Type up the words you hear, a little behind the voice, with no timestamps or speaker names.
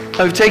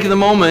I've taken the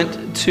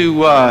moment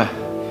to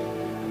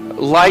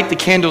light the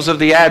candles of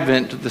the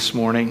Advent this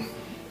morning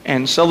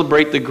and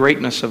celebrate the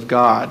greatness of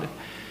God.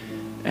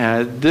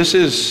 This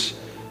is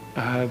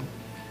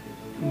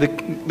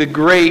the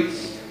great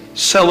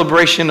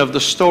celebration of the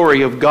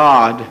story of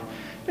God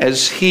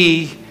as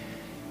He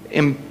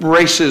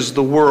embraces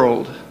the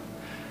world.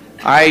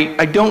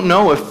 I don't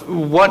know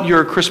what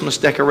your Christmas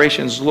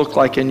decorations look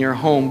like in your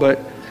home, but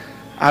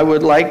I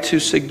would like to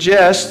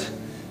suggest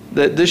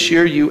that this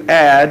year you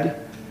add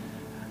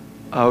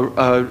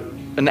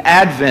an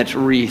Advent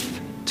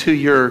wreath to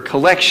your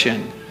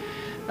collection.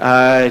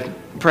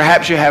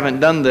 Perhaps you haven't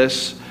done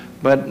this,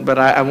 but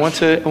I want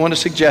to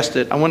suggest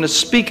it. I want to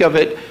speak of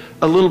it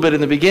a little bit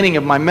in the beginning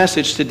of my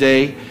message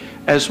today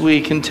as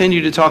we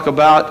continue to talk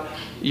about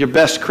your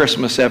best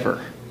Christmas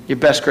ever. Your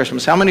best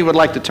Christmas. How many would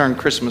like to turn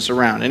Christmas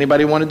around?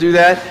 Anybody want to do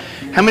that?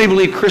 How many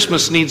believe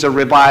Christmas needs a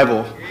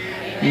revival?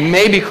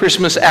 Maybe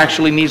Christmas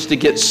actually needs to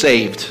get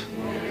saved.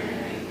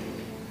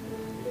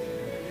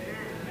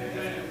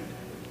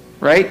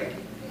 Right?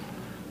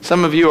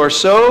 Some of you are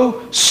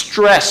so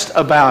stressed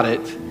about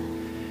it.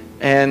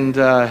 And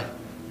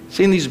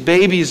seeing these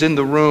babies in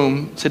the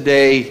room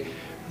today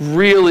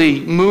really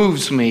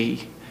moves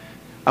me.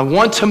 I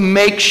want to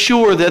make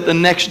sure that the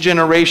next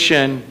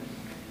generation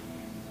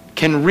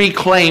can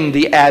reclaim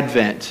the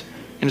Advent.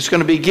 And it's going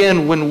to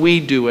begin when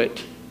we do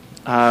it.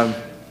 I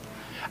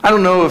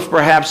don't know if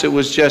perhaps it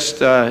was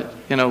just,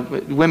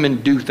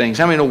 women do things.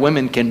 How many know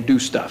women can do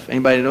stuff?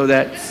 Anybody know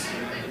that?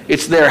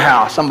 It's their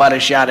house. Somebody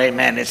shout,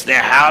 amen. It's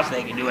their house.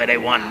 They can do what they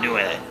want to do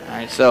with it. All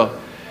right, so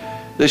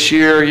this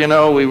year,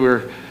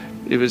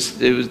 it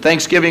was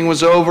Thanksgiving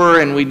was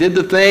over, and we did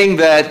the thing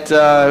that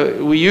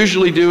we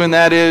usually do, and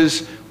that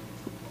is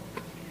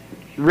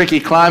Ricky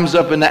climbs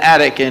up in the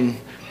attic and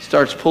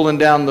starts pulling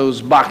down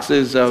those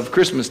boxes of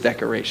Christmas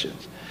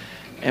decorations.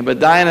 But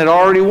Diane had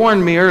already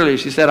warned me earlier.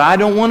 She said, I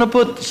don't want to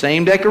put the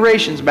same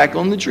decorations back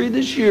on the tree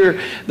this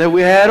year that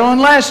we had on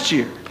last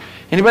year.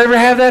 Anybody ever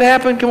have that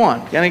happen? Come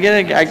on.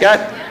 I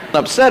got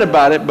upset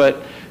about it,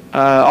 but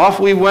off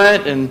we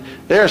went, and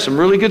there are some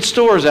really good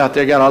stores out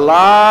there. Got a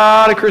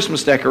lot of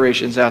Christmas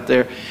decorations out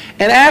there.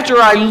 And after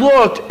I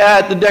looked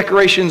at the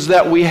decorations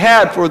that we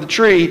had for the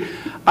tree,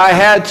 I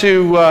had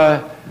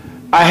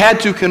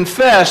to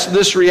confess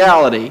this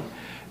reality,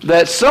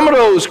 that some of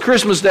those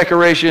Christmas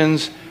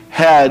decorations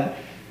had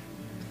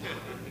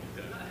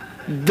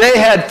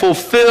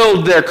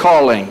fulfilled their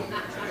calling.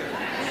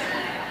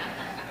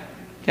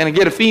 Can I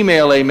get a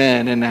female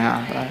amen in the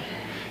house?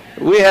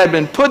 We had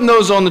been putting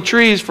those on the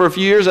trees for a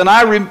few years, and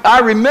I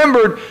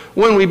remembered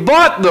when we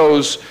bought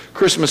those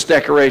Christmas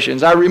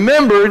decorations. I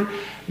remembered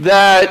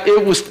that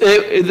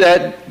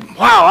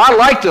wow, I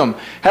liked them.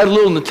 Had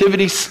little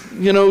nativity,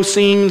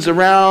 scenes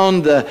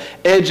around the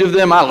edge of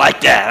them. I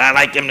like that. I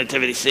like them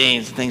nativity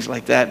scenes and things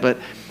like that. But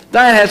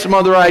Diane had some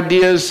other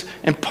ideas,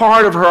 and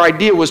part of her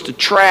idea was to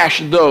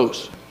trash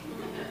those.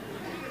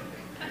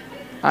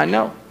 I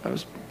know. I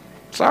was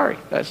sorry.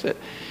 That's it.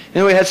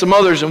 And we had some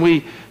others, and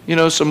we,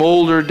 some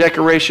older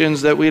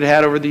decorations that we'd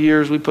had over the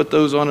years. We put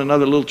those on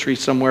another little tree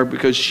somewhere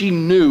because she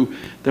knew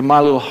that my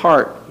little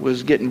heart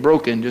was getting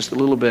broken just a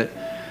little bit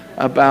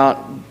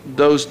about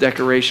those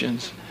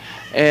decorations.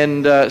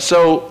 And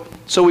so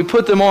we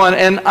put them on.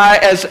 And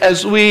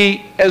as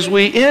we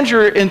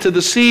enter into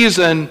the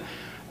season,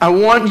 I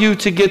want you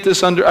to get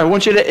this I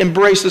want you to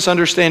embrace this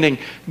understanding.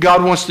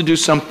 God wants to do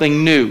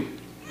something new.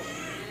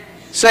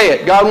 Say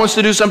it. God wants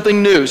to do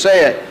something new.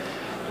 Say it.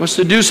 He wants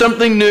to do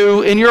something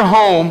new in your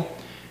home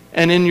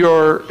and in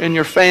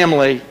your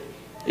family.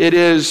 It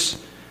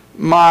is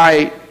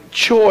my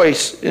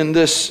choice in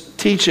this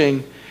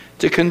teaching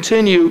to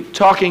continue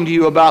talking to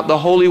you about the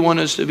Holy One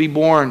is to be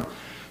born,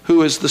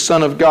 who is the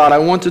Son of God. I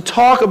want to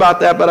talk about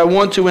that, but I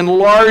want to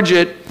enlarge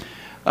it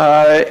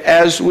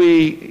as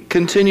we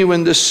continue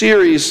in this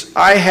series.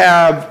 I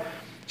have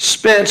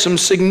spent some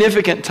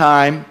significant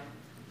time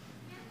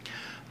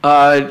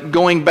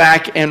going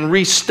back and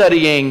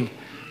restudying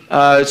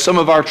some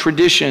of our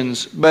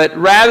traditions. But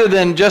rather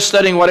than just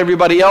studying what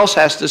everybody else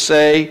has to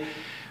say,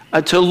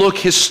 to look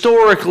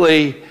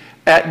historically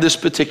at this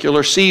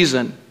particular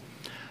season.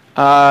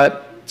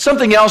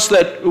 Something else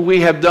that we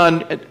have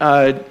done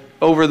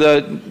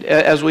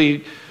as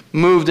we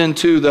moved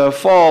into the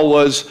fall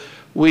was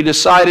we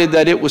decided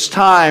that it was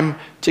time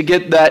to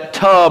get that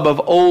tub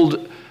of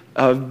old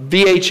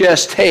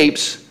VHS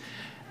tapes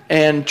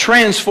and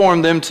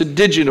transform them to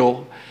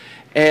digital.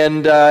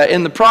 And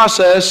in the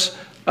process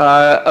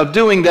of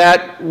doing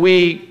that,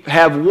 we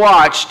have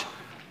watched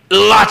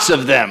lots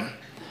of them.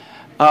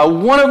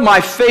 One of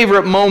my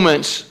favorite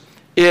moments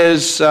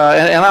is, and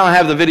I don't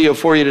have the video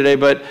for you today,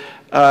 but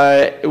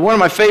one of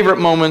my favorite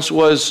moments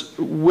was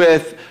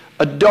with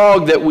a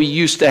dog that we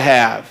used to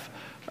have.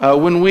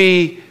 When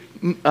we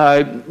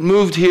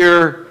moved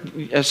here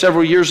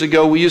several years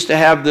ago, we used to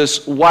have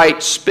this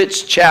white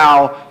Spitz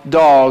Chow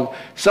dog.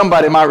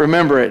 Somebody might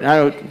remember it. I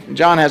know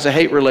John has a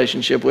hate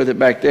relationship with it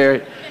back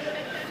there.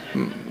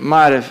 It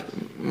might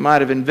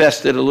have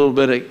invested a little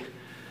bit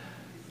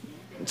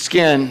of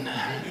skin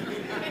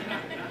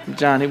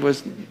John. He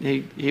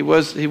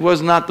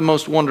was not the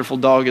most wonderful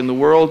dog in the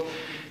world.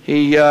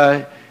 He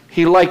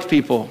liked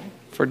people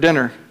for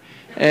dinner,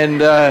 and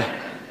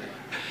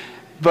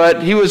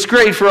but he was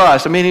great for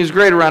us. I mean, he was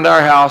great around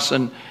our house,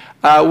 and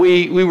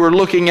we were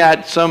looking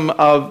at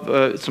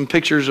some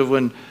pictures of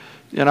when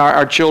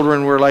our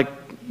children were like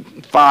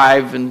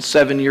 5 and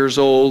 7 years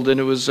old, and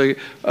it was a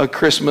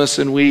Christmas,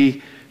 and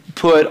we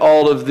put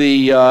all of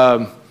the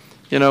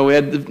we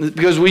had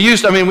because we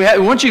used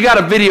to, once you got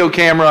a video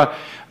camera,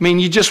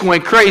 you just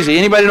went crazy.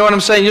 Anybody know what I'm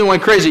saying? You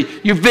went crazy.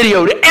 You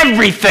videoed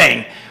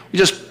everything. You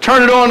just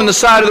turn it on in the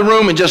side of the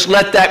room and just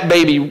let that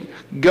baby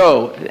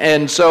go.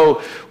 And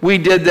so we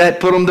did that,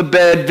 put them to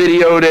bed,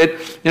 videoed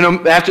it.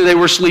 After they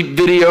were asleep,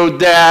 videoed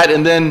that,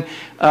 and then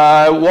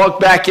walked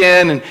back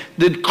in and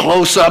did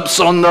close-ups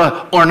on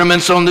the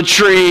ornaments on the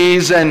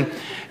trees. And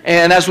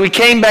as we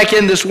came back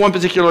in this one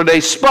particular day,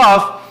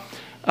 Spuff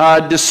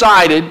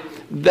decided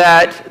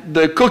that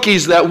the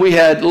cookies that we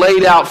had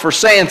laid out for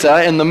Santa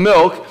and the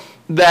milk,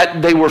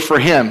 that they were for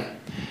him.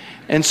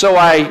 And so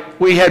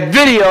we had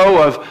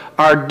video of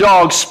our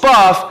dog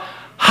Spuff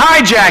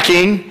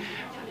hijacking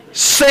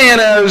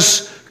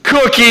Santa's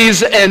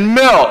cookies and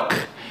milk.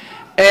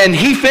 And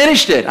he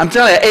finished it. I'm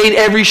telling you, ate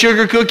every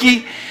sugar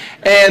cookie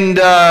and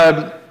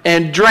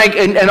drank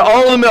and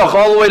all the milk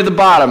all the way to the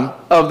bottom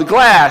of the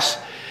glass.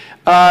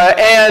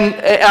 And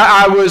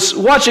I was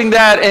watching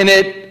that,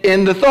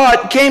 and the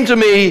thought came to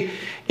me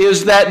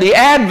is that the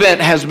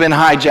Advent has been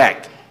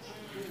hijacked.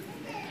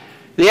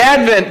 The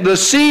Advent, the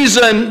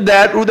season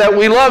that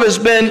we love, has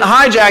been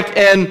hijacked.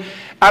 And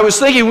I was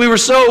thinking we were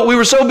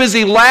so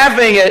busy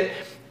laughing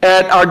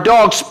at our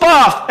dog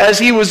Spuff as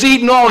he was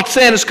eating all of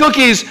Santa's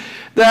cookies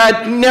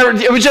that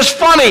it was just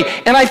funny.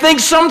 And I think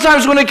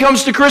sometimes when it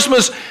comes to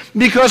Christmas,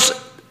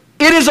 because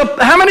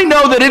how many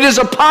know that it is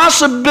a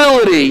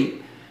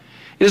possibility?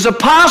 It is a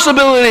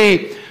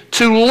possibility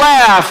to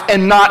laugh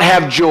and not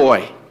have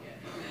joy.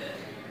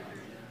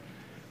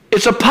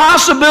 It's a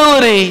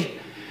possibility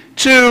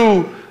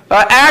to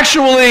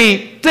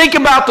actually think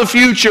about the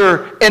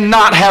future and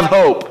not have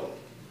hope.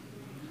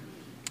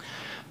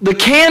 The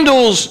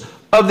candles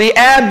of the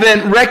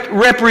Advent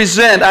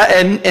represent,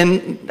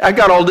 and I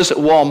got all this at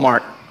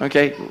Walmart,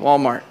 okay,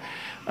 Walmart.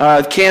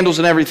 Candles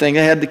and everything.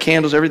 They had the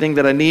candles, everything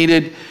that I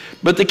needed.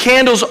 But the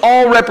candles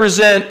all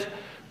represent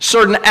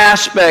certain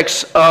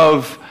aspects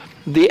of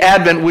the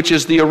Advent, which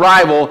is the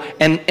arrival,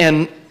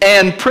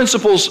 and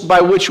principles by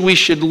which we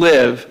should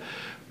live.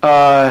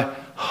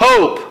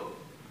 Hope,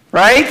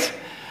 right?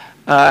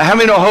 How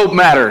many know hope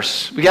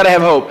matters? We got to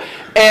have hope.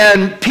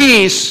 And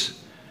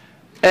peace,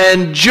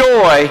 and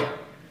joy,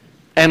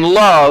 and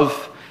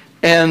love.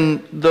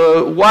 And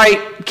the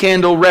white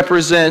candle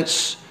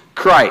represents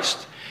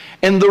Christ.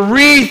 And the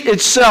wreath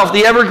itself,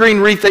 the evergreen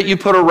wreath that you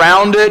put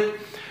around it,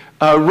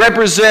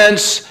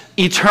 represents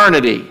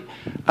eternity.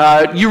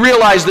 You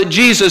realize that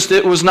Jesus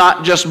was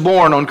not just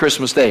born on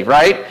Christmas Day,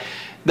 right?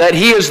 That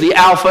he is the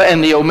Alpha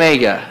and the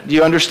Omega. Do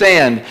you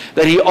understand?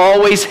 That he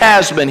always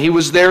has been. He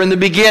was there in the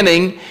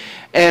beginning,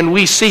 and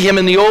we see him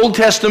in the Old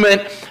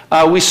Testament.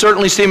 We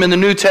certainly see him in the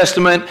New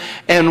Testament,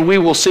 and we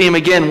will see him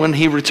again when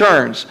he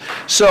returns.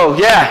 So,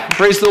 yeah,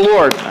 praise the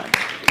Lord.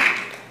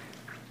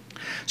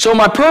 So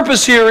my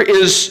purpose here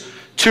is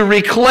to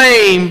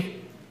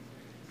reclaim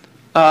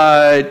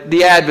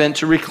the Advent,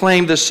 to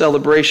reclaim this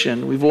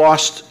celebration. We've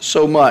lost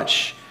so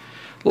much.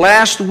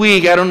 Last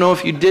week, I don't know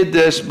if you did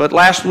this, but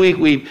last week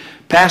we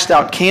passed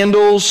out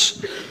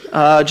candles,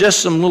 just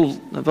some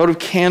little votive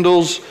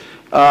candles.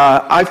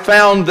 I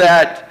found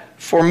that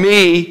for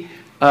me,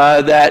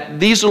 that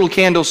these little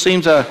candles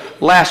seem to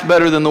last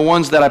better than the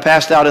ones that I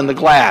passed out in the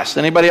glass.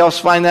 Anybody else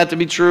find that to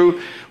be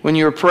true when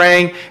you're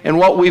praying? And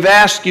what we've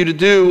asked you to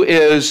do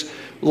is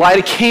light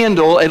a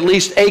candle, at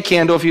least a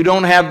candle. If you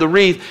don't have the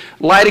wreath,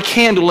 light a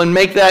candle and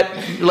let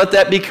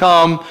that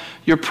become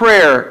your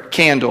prayer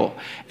candle.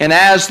 And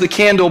as the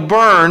candle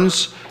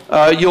burns,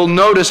 you'll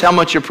notice how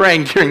much you're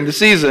praying during the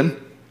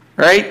season,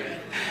 right?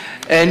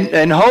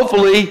 And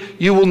hopefully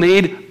you will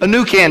need a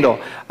new candle.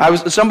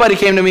 Somebody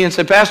came to me and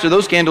said, Pastor,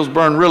 those candles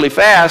burn really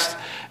fast.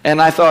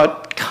 And I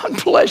thought,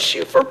 God bless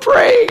you for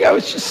praying. I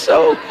was just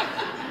so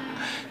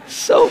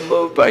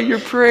moved by your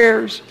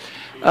prayers.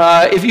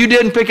 If you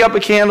didn't pick up a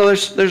candle,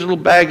 there's a little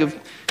bag of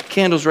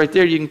candles right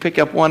there. You can pick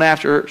up one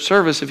after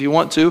service if you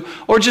want to,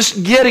 or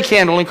just get a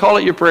candle and call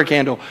it your prayer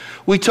candle.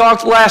 We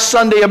talked last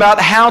Sunday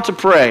about how to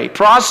pray,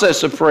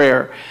 process of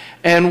prayer,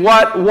 and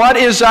what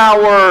is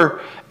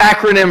our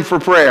acronym for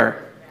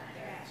prayer?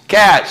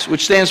 CATS,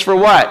 which stands for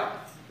what?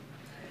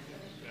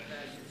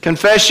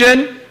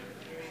 Confession,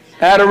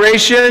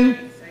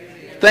 adoration,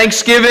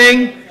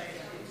 thanksgiving,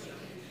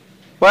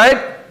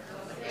 what?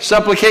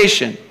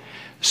 Supplication.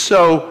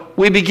 So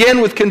we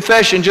begin with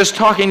confession, just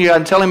talking to God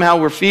and telling him how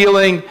we're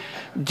feeling,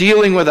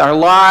 dealing with our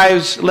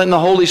lives, letting the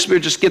Holy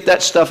Spirit just get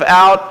that stuff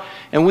out.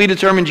 And we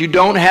determined you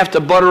don't have to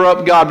butter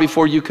up God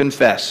before you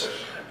confess.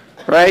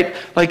 Right?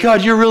 Like,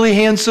 God, you're really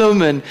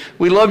handsome, and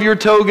we love your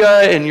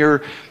toga and your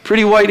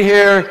pretty white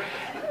hair.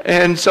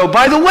 And so,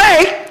 by the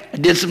way, I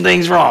did some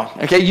things wrong.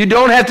 Okay? You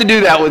don't have to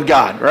do that with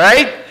God,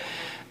 right?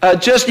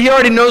 He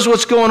already knows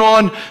what's going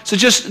on. So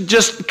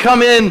just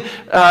come in.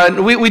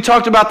 We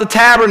talked about the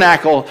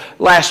tabernacle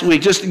last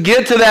week. Just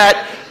get to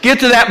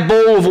that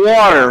bowl of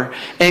water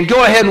and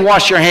go ahead and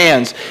wash your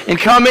hands. And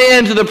come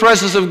into the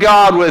presence of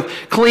God with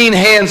clean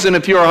hands and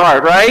a pure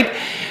heart, right?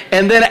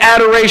 And then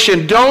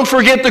adoration. Don't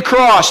forget the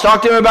cross.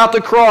 Talk to him about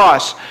the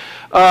cross.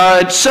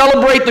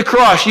 Celebrate the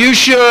cross. You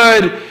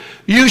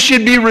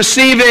should be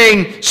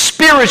receiving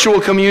spiritual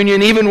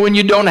communion even when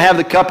you don't have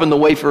the cup and the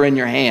wafer in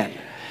your hand.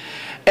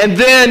 And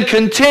then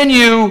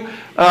continue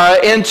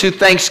into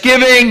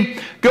Thanksgiving.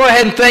 Go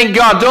ahead and thank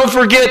God. Don't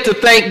forget to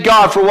thank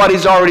God for what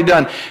he's already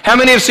done. How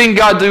many have seen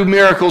God do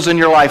miracles in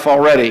your life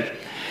already?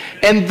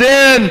 And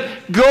then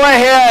go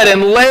ahead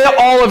and lay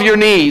all of your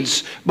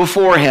needs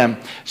before him.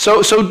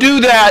 So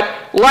do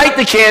that, light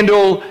the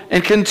candle,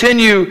 and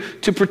continue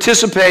to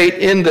participate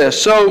in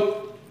this.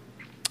 So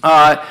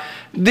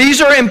these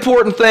are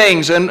important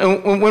things. And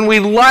when we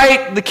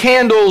light the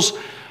candles,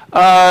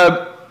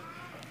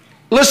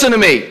 listen to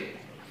me.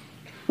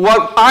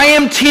 What I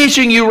am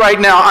teaching you right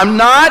now, I'm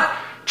not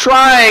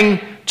trying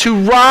to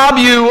rob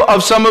you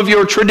of some of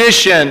your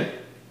tradition,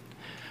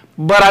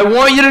 but I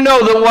want you to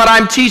know that what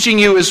I'm teaching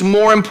you is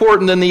more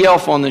important than the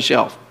elf on the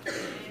shelf.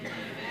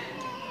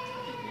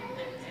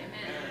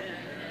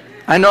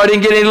 I know I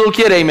didn't get any little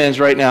kid amens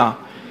right now,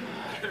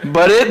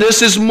 but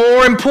this is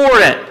more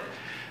important.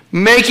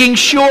 Making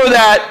sure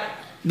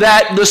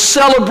that the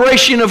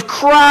celebration of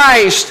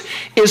Christ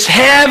is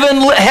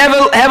heavily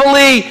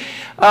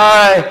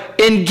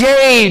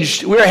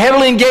engaged. We're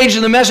heavily engaged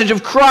in the message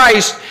of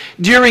Christ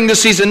during the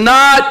season.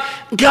 Not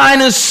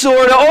kind of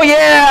sort of, oh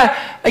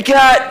yeah, I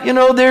got,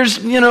 there's,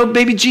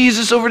 baby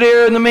Jesus over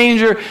there in the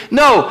manger.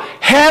 No,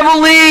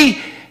 heavily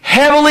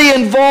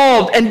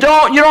involved. And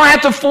you don't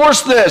have to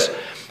force this.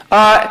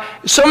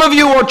 Some of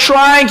you are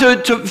trying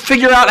to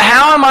figure out,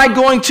 how am I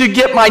going to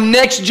get my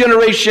next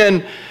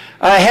generation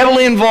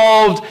heavily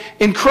involved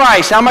in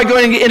Christ? How am I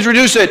going to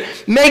introduce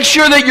it? Make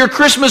sure that your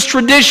Christmas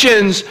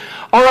traditions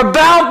are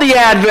about the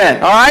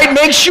Advent, all right?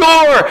 Make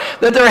sure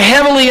that they're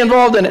heavily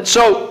involved in it.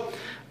 So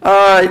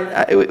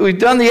we've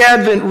done the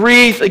Advent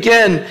wreath.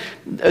 Again,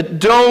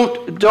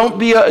 don't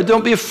be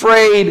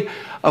afraid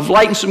of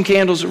lighting some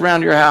candles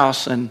around your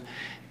house and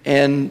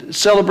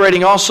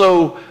celebrating.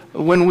 Also,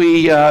 when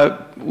we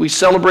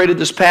celebrated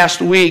this past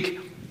week,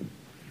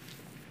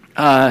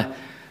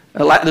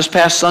 this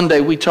past Sunday,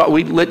 we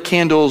lit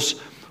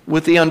candles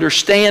with the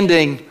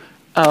understanding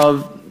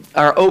of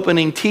our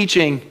opening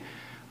teaching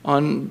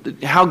on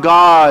how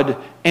God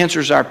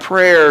answers our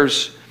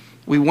prayers.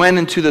 We went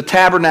into the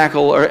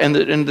tabernacle and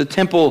the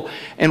temple,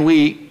 and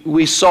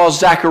we saw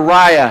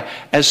Zechariah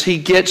as he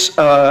gets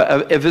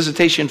a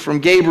visitation from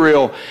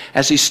Gabriel,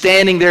 as he's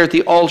standing there at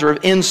the altar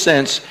of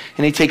incense,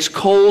 and he takes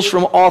coals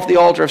from off the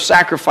altar of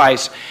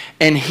sacrifice,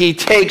 and he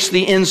takes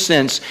the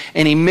incense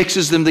and he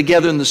mixes them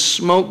together, and the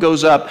smoke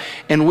goes up.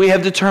 And we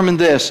have determined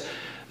this,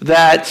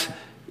 that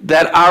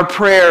our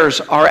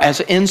prayers are as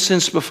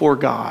incense before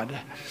God.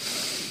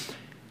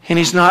 And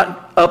he's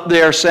not up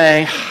there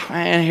saying,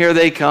 man, here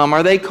they come.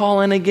 Are they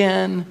calling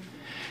again?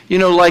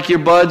 Like your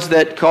buds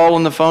that call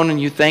on the phone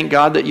and you thank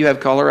God that you have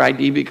caller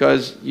ID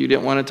because you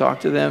didn't want to talk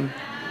to them.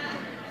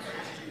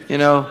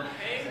 All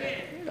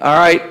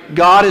right,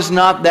 God is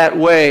not that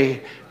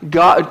way.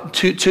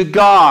 To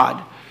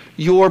God,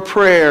 your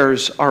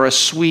prayers are a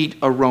sweet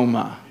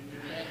aroma.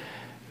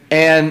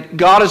 And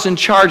God is in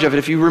charge of it.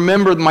 If you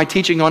remember my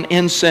teaching on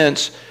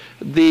incense,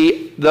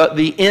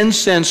 the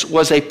incense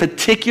was a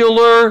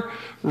particular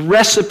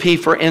recipe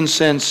for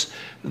incense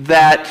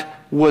that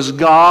was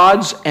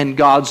God's and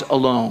God's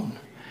alone.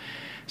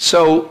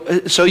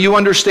 So you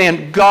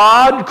understand,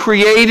 God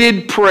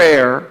created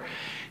prayer.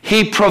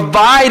 He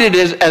provided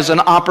it as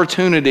an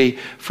opportunity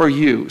for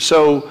you.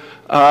 So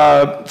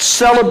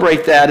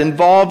celebrate that.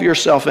 Involve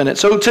yourself in it.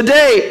 So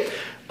today,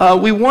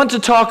 we want to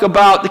talk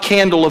about the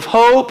candle of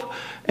hope,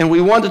 and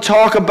we want to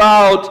talk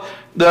about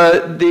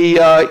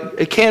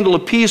the candle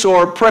of peace,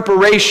 or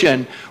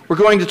preparation. We're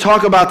going to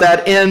talk about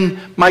that in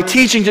my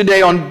teaching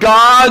today on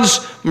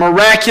God's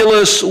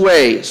miraculous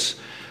ways.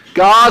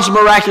 God's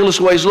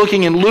miraculous ways,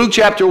 looking in Luke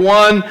chapter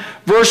 1,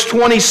 verse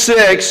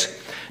 26.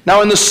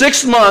 Now in the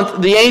 6th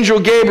month, the angel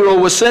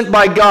Gabriel was sent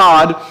by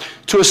God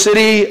to a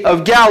city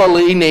of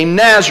Galilee named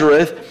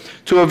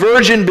Nazareth, to a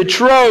virgin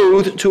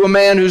betrothed to a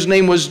man whose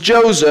name was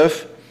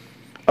Joseph,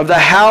 of the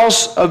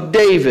house of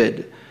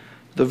David.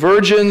 The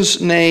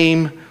virgin's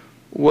name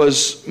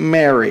was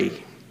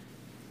Mary.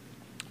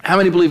 How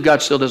many believe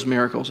God still does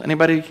miracles?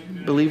 Anybody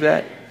believe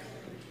that?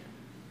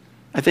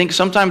 I think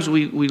sometimes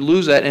we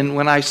lose that, and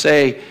when I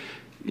say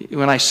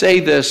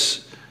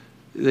this,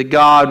 that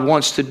God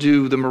wants to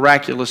do the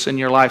miraculous in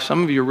your life,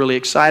 some of you are really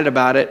excited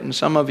about it, and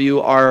some of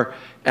you are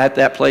at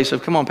that place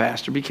of, come on,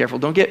 Pastor, be careful.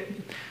 Don't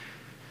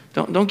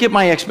get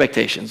my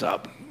expectations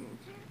up,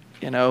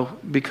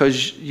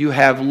 because you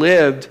have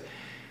lived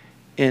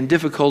in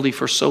difficulty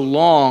for so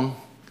long.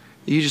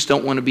 You just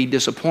don't want to be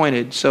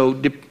disappointed. So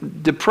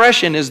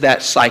depression is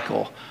that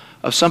cycle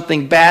of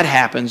something bad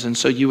happens, and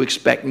so you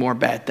expect more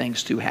bad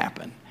things to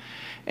happen.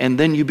 and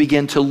then you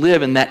begin to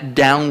live in that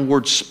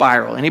downward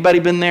spiral. Anybody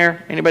been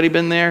there? Anybody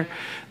been there?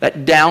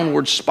 That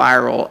downward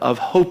spiral of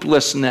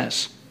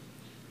hopelessness.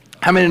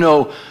 How many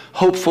know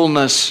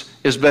hopefulness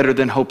is better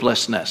than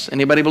hopelessness?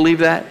 Anybody believe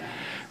that?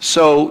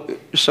 So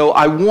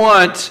I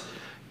want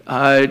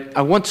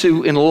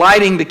to, in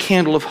lighting the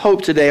candle of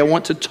hope today, I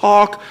want to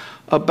talk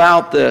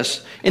about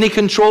this. Any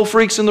control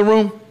freaks in the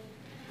room?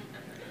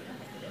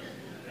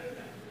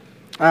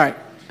 All right,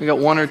 we got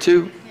one or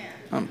two.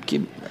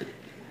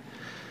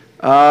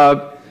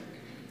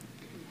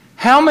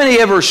 How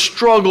many ever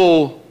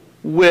struggle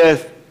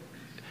with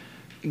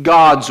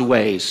God's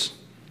ways?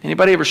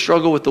 Anybody ever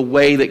struggle with the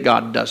way that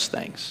God does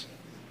things?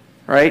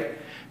 Right?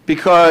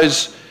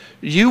 Because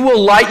you will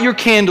light your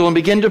candle and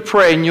begin to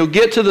pray, and you'll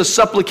get to the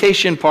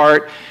supplication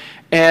part,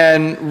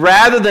 and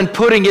rather than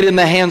putting it in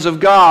the hands of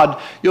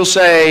God, you'll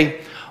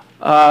say,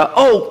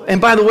 oh,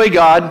 and by the way,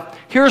 God,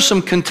 here are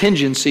some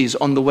contingencies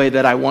on the way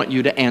that I want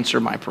you to answer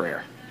my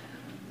prayer.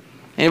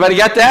 Anybody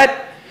got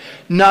that?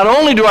 Not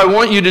only do I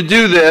want you to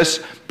do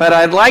this, but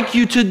I'd like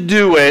you to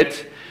do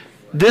it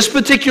this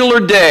particular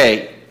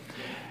day,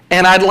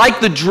 and I'd like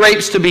the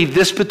drapes to be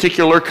this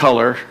particular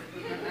color.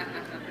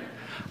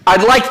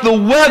 I'd like the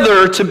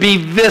weather to be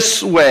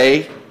this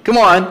way. Come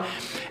on.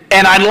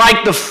 And I'd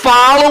like the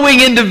following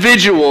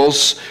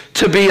individuals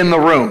to be in the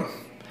room.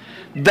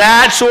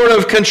 That sort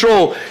of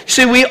control.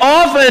 See, we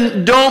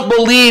often don't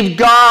believe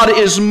God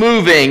is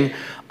moving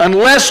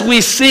unless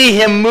we see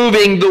him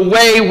moving the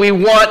way we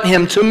want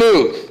him to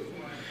move.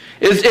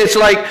 It's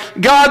like,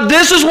 God,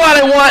 this is what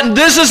I want, and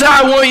this is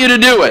how I want you to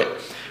do it.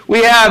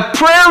 We have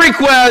prayer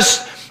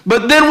requests,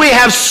 but then we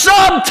have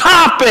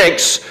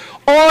subtopics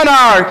on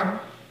our...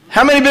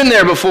 How many been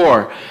there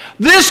before?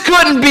 This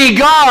couldn't be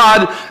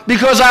God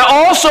because I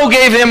also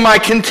gave him my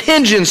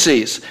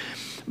contingencies.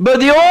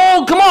 But the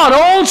old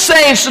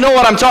saints know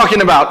what I'm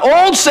talking about.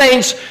 Old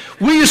saints,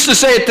 we used to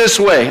say it this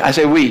way. I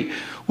say we.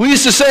 We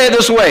used to say it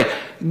this way.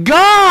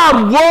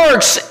 God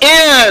works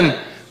in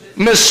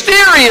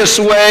mysterious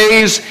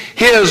ways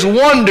his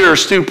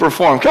wonders to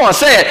perform. Come on,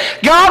 say it.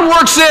 God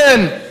works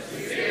in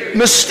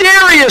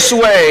mysterious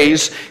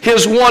ways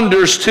his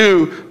wonders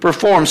to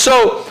perform.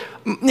 So,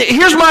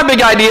 here's my big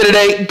idea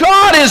today.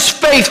 God is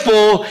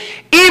faithful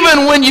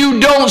even when you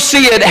don't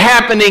see it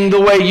happening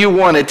the way you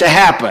want it to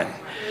happen.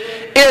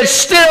 It's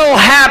still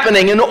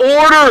happening. In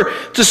order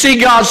to see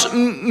God's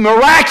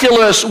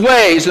miraculous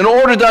ways, in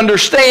order to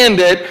understand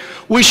it,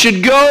 we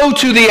should go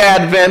to the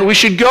Advent. We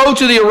should go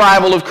to the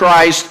arrival of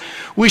Christ.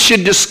 We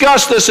should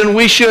discuss this, and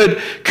we should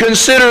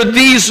consider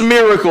these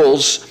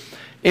miracles.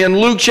 In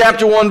Luke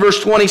chapter 1, verse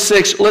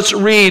 26, let's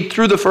read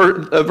through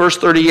the verse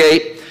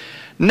 38.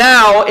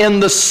 Now, in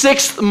the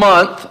 6th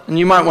month, and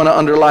you might want to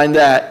underline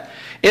that,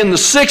 in the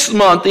 6th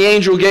month, the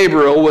angel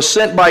Gabriel was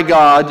sent by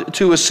God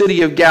to a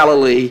city of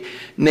Galilee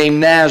named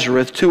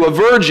Nazareth, to a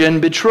virgin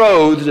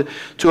betrothed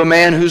to a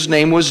man whose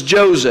name was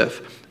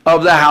Joseph,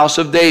 of the house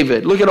of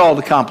David. Look at all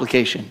the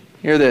complication.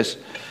 Hear this.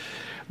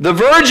 The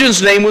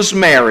virgin's name was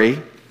Mary,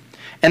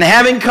 and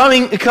having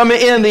come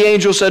in, the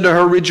angel said to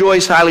her,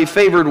 Rejoice, highly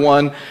favored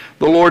one,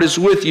 the Lord is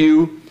with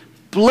you.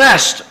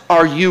 Blessed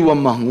are you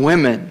among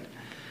women.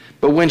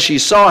 But when she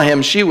saw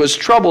him, she was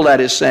troubled at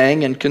his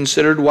saying and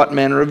considered what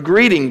manner of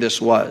greeting this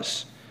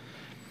was.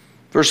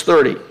 Verse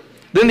 30.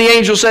 Then the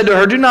angel said to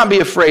her, Do not be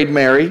afraid,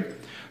 Mary,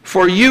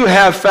 for you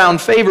have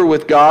found favor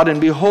with God,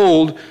 and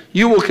behold,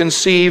 you will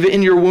conceive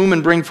in your womb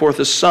and bring forth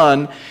a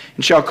son,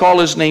 and shall call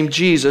his name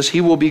Jesus.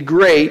 He will be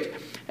great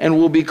and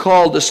will be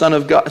called the Son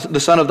of God, the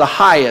Son of the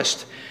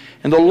Highest.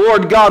 And the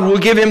Lord God will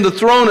give him the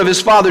throne of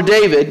his father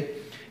David,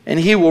 and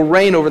he will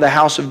reign over the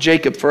house of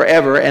Jacob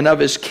forever, and of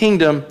his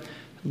kingdom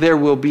there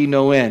will be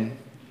no end.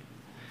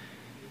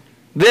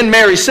 Then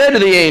Mary said to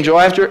the angel,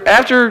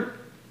 after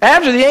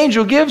the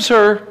angel gives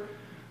her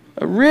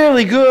a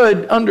really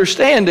good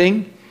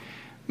understanding,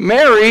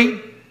 Mary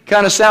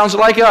kind of sounds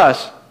like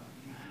us.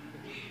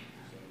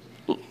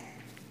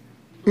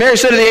 Mary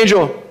said to the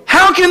angel,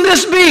 How can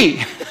this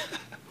be?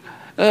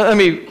 Let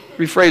me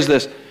rephrase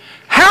this.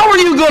 How are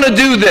you going to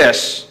do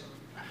this?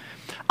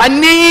 I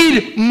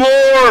need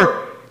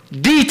more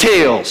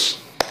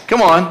details.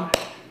 Come on.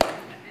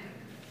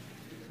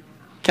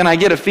 Can I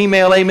get a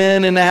female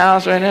amen in the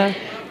house right now?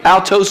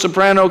 Alto,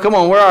 soprano, come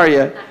on, where are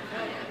you?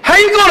 How are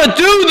you going to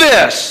do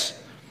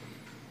this?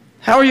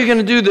 How are you going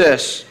to do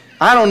this?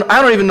 I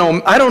don't even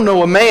know. I don't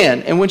know a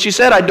man. And when she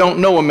said, I don't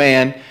know a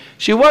man,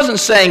 she wasn't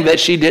saying that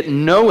she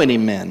didn't know any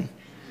men.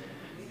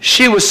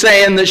 She was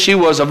saying that she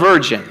was a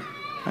virgin.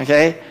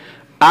 Okay?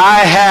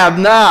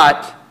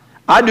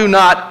 I do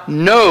not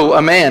know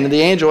a man. And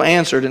the angel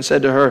answered and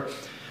said to her,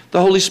 The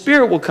Holy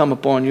Spirit will come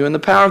upon you, and the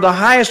power of the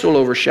highest will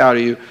overshadow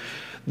you.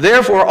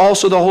 Therefore,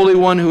 also the Holy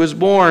One who is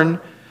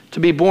to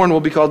be born will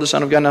be called the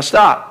Son of God. Now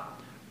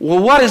stop.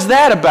 Well, what is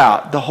that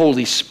about, the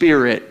Holy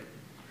Spirit?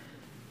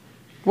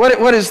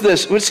 What is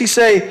this? What does he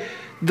say?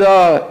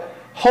 The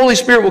Holy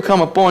Spirit will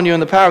come upon you,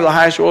 and the power of the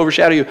highest will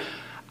overshadow you.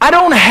 I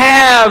don't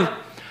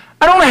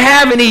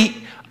have any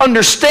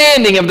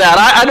understanding of that.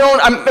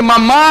 I'm in my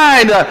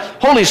mind, the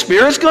Holy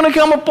Spirit's going to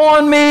come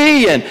upon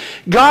me, and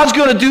God's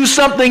going to do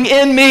something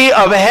in me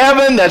of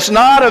heaven that's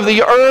not of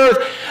the earth.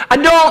 I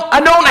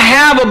don't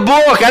have a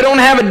book. I don't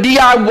have a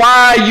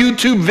DIY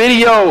YouTube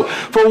video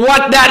for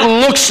what that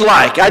looks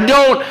like. I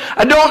don't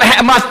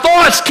have my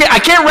thoughts. I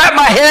can't wrap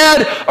my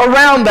head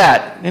around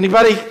that.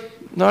 Anybody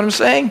know what I'm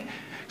saying?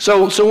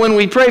 So when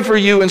we pray for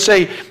you and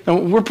say,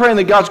 we're praying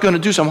that God's going to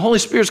do something, Holy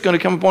Spirit's going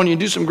to come upon you and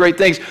do some great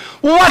things.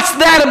 What's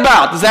that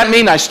about? Does that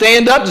mean I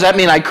stand up? Does that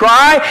mean I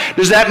cry?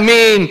 Does that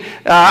mean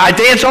I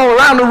dance all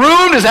around the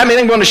room? Does that mean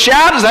I'm going to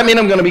shout? Does that mean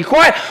I'm going to be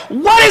quiet?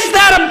 What is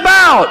that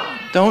about?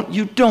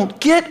 You don't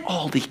get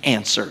all the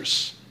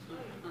answers.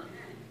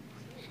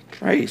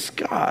 Praise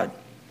God.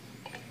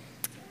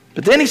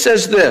 But then he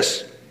says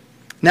this,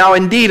 now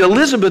indeed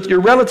Elizabeth, your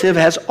relative,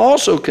 has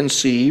also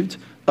conceived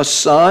a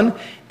son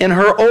in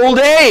her old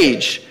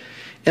age.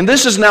 And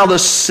this is now the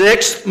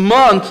 6th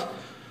month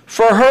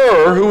for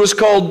her who is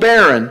called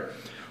barren.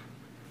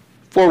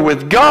 For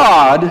with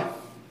God,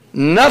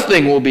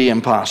 nothing will be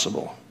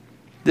impossible.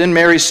 Then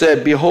Mary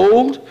said,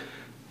 behold,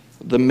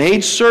 the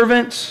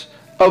maidservant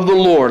of the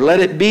Lord,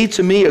 let it be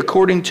to me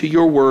according to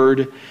your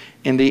word.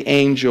 And the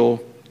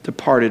angel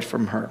departed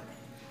from her.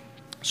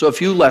 So a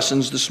few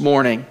lessons this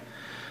morning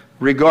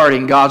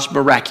regarding God's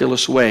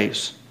miraculous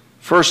ways.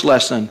 First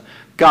lesson,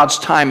 God's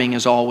timing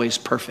is always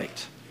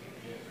perfect.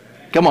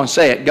 Come on,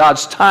 say it.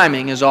 God's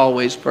timing is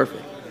always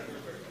perfect.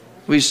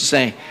 We used to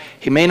say,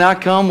 he may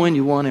not come when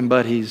you want him,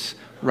 but he's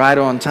right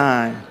on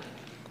time.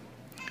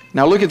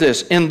 Now look at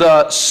this. In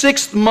the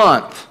 6th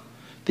month,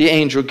 the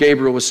angel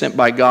Gabriel was sent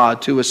by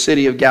God to a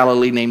city of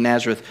Galilee named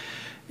Nazareth.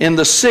 In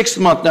the 6th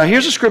month. Now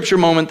here's a scripture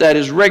moment that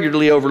is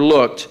regularly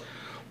overlooked.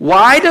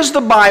 Why does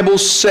the Bible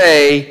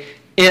say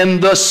in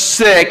the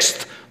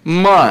 6th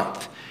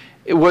month?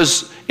 In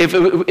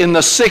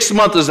the 6th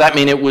month, does that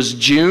mean it was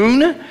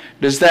June?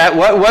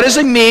 What does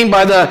it mean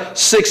by the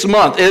 6th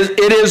month?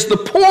 It is the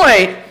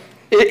point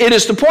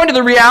of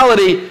the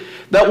reality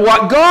that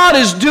what God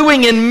is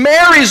doing in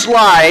Mary's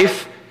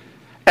life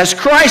as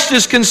Christ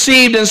is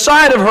conceived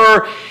inside of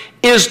her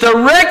is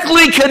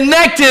directly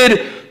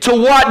connected to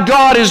what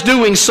God is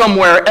doing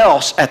somewhere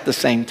else at the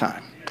same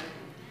time.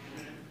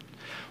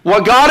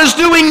 What God is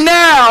doing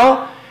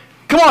now,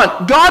 come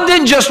on, God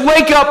didn't just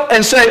wake up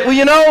and say, well,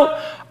 you know,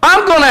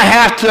 I'm going to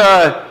have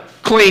to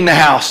clean the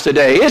house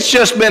today. It's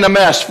just been a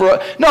mess.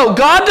 No,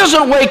 God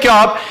doesn't wake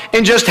up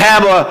and just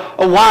have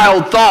a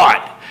wild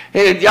thought.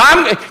 Today,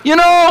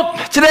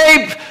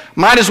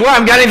 might as well, I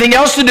haven't got anything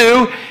else to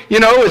do.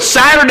 It's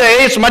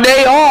Saturday, it's my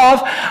day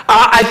off.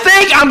 I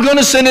think I'm going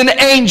to send an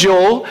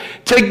angel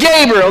to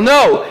Gabriel.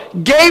 No,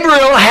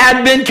 Gabriel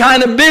had been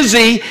kind of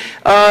busy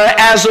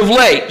as of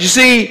late. You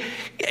see,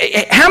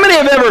 how many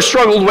have ever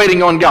struggled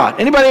waiting on God?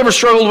 Anybody ever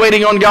struggled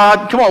waiting on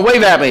God? Come on,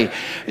 wave at me.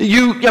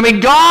 You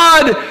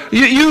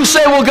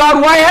say, well,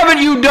 God, why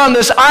haven't you done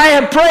this? I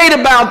have prayed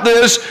about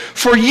this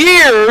for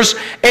years,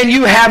 and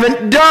you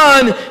haven't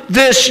done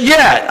this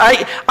yet.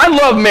 I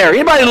love Mary.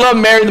 Anybody love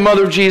Mary, the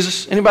mother of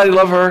Jesus? Anybody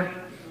love her?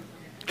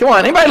 Come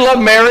on, anybody love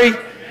Mary?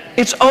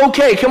 It's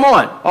okay, come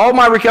on. All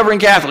my recovering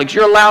Catholics,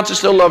 you're allowed to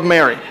still love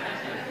Mary.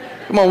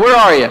 Come on, where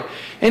are you?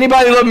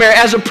 Anybody love Mary?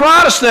 As a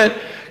Protestant,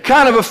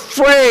 kind of a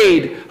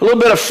little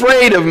bit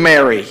afraid of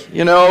Mary,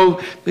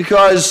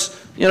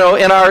 because, in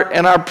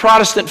our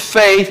Protestant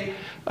faith,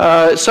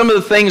 some of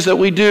the things that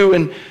we do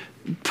in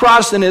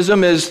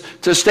Protestantism is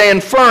to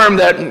stand firm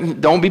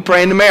that don't be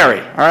praying to Mary,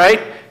 all right?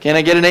 Can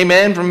I get an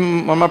amen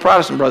from one of my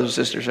Protestant brothers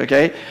and sisters,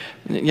 okay?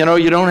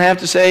 You don't have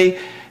to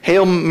say,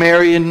 Hail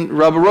Mary and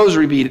rub a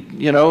rosary bead,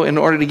 in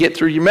order to get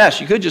through your mess.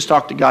 You could just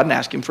talk to God and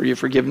ask him for your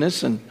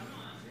forgiveness and,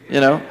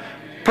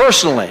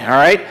 personally, all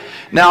right?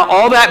 Now,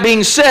 all that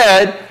being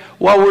said,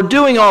 while we're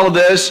doing all of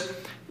this,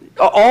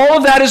 all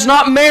of that is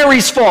not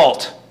Mary's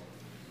fault.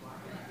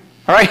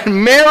 All right?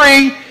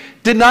 Mary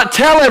did not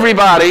tell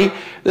everybody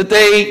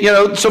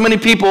that so many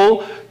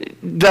people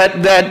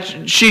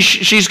that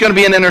she's going to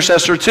be an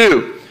intercessor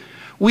too.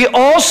 We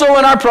also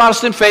in our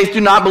Protestant faith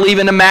do not believe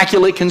in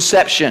immaculate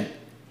conception.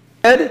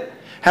 Ed,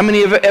 how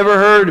many have ever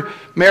heard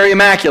Mary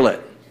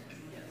Immaculate?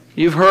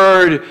 You've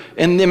heard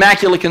in the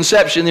Immaculate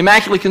Conception. The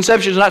Immaculate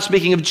Conception is not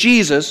speaking of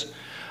Jesus.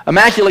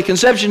 Immaculate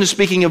Conception is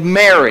speaking of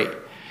Mary.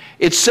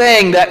 It's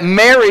saying that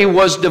Mary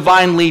was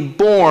divinely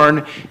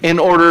born in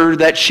order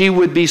that she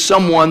would be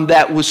someone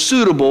that was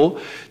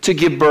suitable to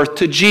give birth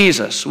to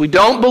Jesus. We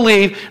don't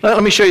believe,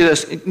 let me show you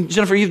this.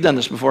 Jennifer, you've done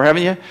this before,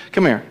 haven't you?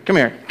 Come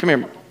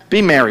here.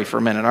 Be Mary for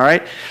a minute, all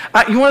right?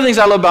 One of the things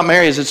I love about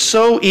Mary is it's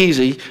so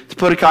easy to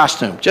put a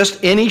costume.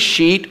 Just any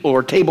sheet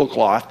or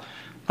tablecloth.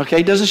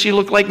 Okay, doesn't she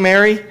look like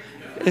Mary?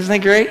 Isn't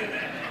that great?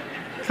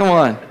 Come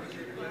on.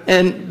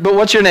 But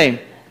what's your name?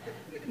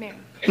 Mary.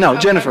 No,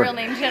 Jennifer. My real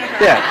name,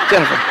 Jennifer. Yeah,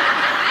 Jennifer.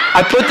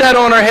 I put that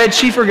on her head.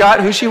 She forgot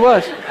who she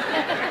was.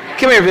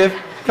 Come here, Viv.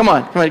 Come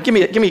on. Give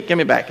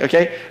me back,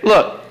 okay?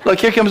 Look,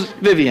 here comes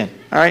Vivian,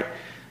 all right?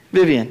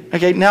 Vivian.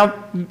 Okay,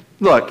 now,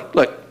 look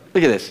at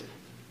this.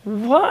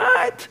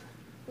 What?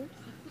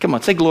 Come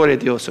on, say Gloria a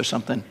Dios or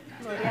something.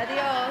 Gloria a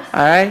Dios.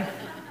 All right?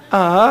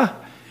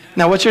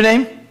 Now, what's your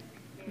name?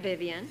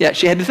 Vivian. Yeah,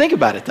 she had to think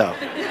about it, though.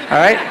 All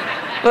right?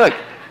 Look,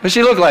 what does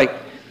she look like?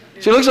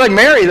 She looks like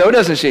Mary, though,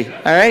 doesn't she?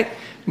 All right?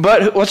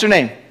 But what's her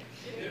name?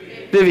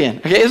 Vivian.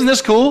 Okay, isn't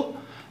this cool?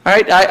 All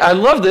right, I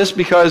love this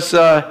because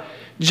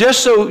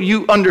just so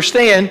you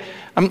understand,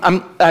 I'm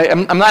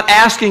not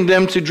asking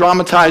them to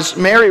dramatize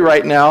Mary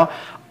right now.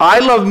 I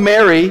love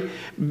Mary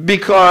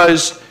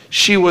because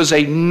she was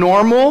a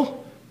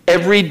normal,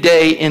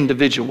 everyday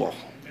individual.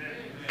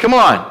 Come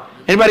on.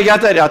 Anybody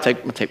got that? I'll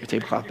take my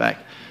tablecloth back.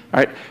 All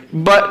right.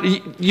 But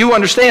you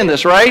understand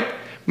this, right?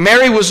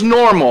 Mary was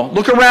normal.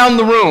 Look around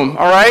the room,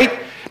 all right?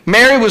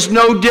 Mary was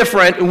no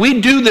different.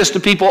 We do this to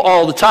people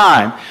all the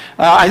time.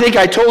 I think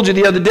I told you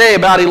the other day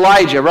about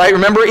Elijah, right?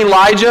 Remember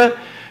Elijah?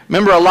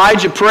 Remember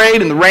Elijah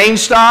prayed and the rain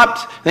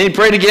stopped? Then he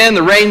prayed again,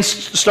 the rain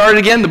started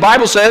again. The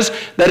Bible says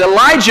that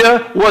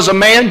Elijah was a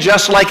man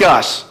just like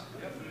us.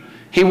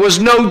 He was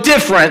no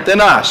different than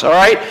us, all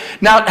right?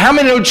 Now, how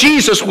many know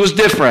Jesus was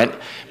different?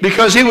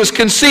 Because he was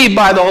conceived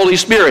by the Holy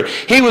Spirit.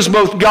 He was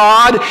both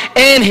God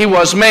and he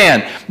was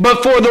man.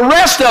 But for the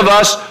rest of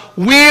us,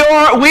 we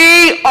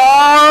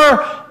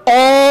are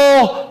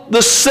all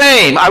the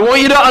same. I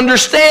want you to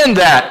understand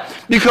that.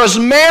 Because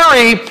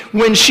Mary,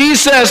 when she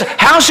says,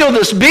 how shall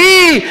this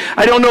be?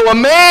 I don't know a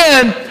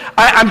man.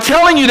 I'm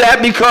telling you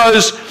that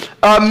because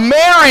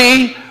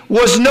Mary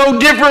was no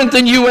different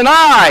than you and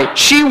I.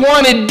 She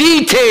wanted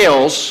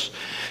details.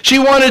 She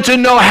wanted to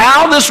know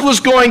how this was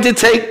going to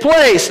take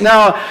place.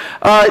 Now,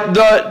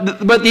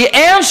 but the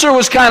answer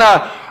was kind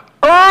of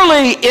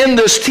early in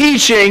this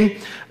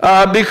teaching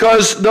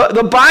because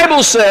the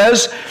Bible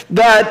says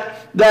that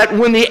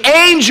when the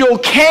angel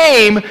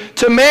came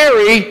to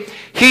Mary,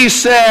 he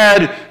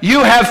said,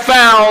 you have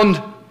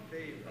found,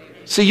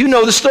 see, you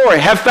know the story,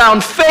 have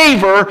found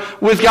favor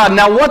with God.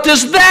 Now, what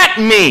does that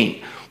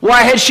mean?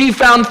 Why had she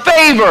found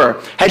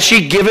favor? Had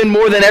she given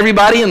more than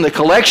everybody in the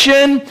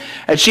collection?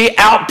 Had she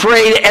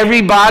outprayed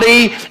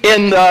everybody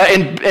in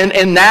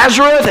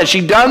Nazareth? Had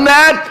she done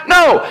that?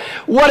 No.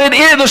 What it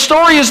is, the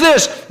story is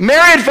this. Mary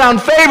had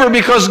found favor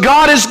because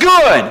God is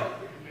good.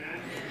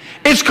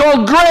 It's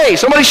called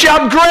grace. Somebody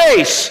shout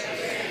grace.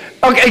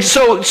 Okay,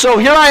 so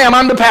here I am.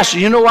 I'm the pastor.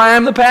 You know why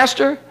I'm the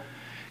pastor?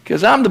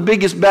 Because I'm the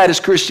biggest,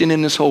 baddest Christian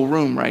in this whole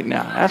room right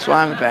now. That's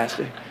why I'm the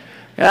pastor.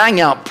 I can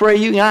out-pray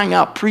you. I can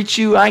out-preach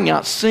you. I can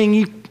out-sing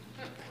you.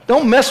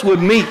 Don't mess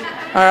with me,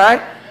 all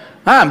right?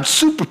 I'm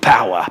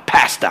superpower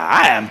pastor.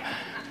 I am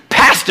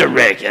Pastor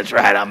Rick. That's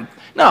right. I'm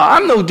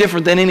no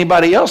different than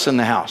anybody else in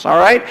the house, all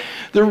right?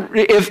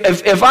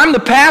 If I'm the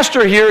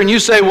pastor here and you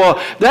say,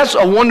 well, that's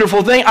a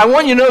wonderful thing, I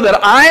want you to know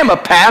that I am a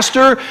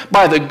pastor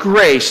by the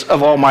grace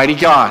of Almighty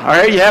God, all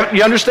right?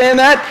 You understand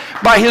that?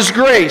 By His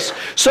grace.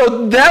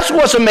 So that's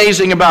what's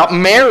amazing about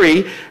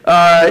Mary.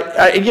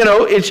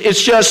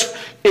 It's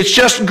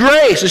just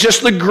grace. It's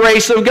just the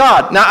grace of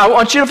God. Now, I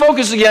want you to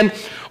focus again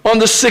on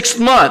the 6th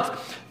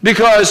month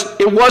because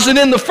it wasn't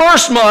in the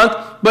 1st month,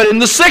 but in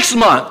the 6th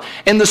month.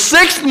 And the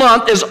 6th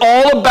month is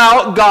all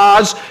about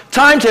God's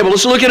timetable.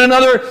 Let's look at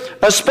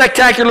a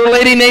spectacular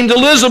lady named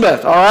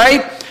Elizabeth, all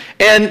right?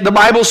 And the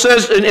Bible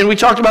says, and we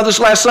talked about this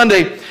last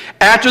Sunday,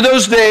 after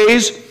those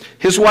days,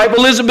 his wife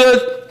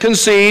Elizabeth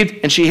conceived,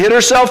 and she hid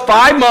herself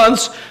 5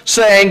 months,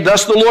 saying,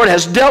 thus the Lord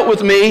has dealt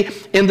with me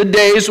in the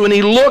days when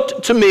he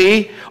looked on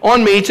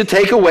me to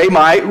take away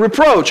my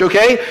reproach,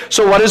 okay?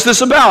 So what is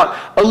this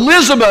about?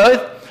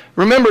 Elizabeth,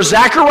 remember,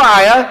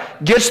 Zechariah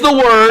gets the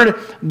word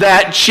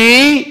that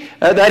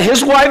that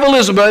his wife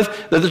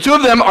Elizabeth, that the two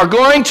of them are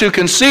going to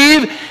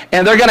conceive,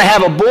 and they're going to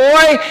have a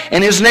boy,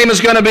 and his name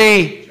is going to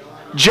be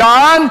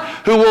John,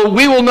 who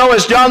we will know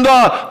as John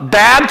the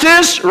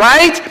Baptist,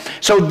 right?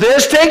 So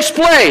this takes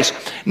place.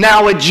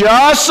 Now, it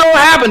just so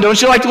happened, don't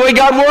you like the way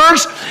God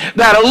works,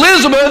 that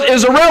Elizabeth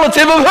is a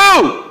relative of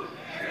who?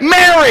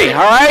 Mary,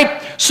 all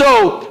right?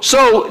 So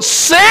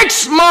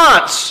 6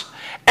 months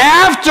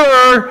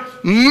after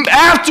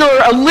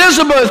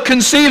Elizabeth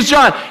conceives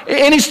John.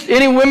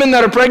 Any women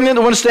that are pregnant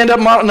that want to stand up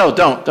and model? No,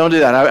 don't do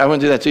that. I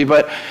wouldn't do that to you.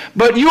 But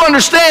you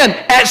understand,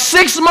 at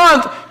 6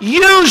 months,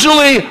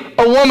 usually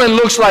a woman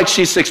looks like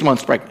she's 6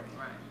 months pregnant.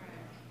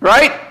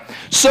 Right?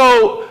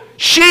 So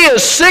she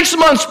is 6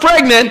 months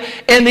pregnant,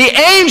 and the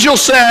angel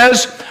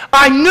says,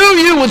 I knew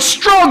you would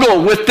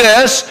struggle with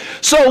this,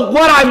 so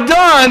what I've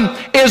done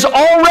is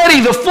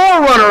already the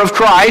forerunner of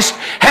Christ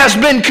has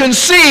been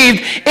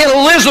conceived in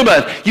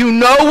Elizabeth. You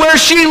know where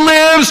she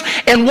lives,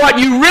 and what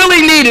you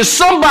really need is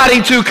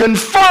somebody to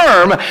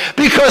confirm,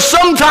 because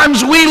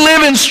sometimes we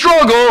live in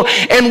struggle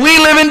and we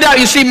live in doubt.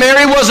 You see,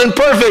 Mary wasn't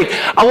perfect.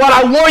 What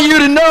I want you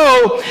to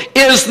know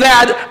is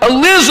that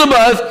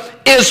Elizabeth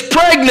is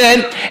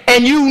pregnant,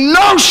 and you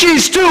know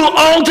she's too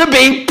old to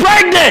be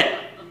pregnant.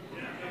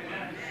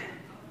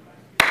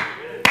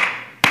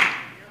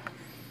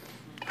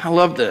 I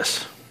love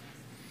this.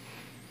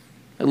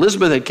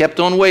 Elizabeth had kept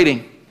on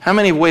waiting. How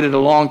many have waited a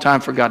long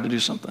time for God to do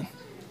something?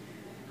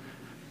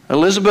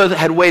 Elizabeth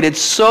had waited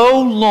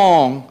so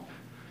long,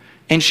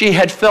 and she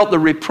had felt the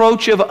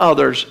reproach of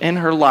others in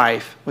her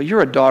life. Well,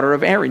 you're a daughter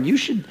of Aaron. You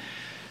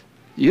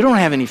don't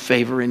have any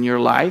favor in your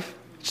life.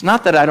 It's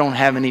not that I don't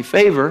have any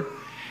favor.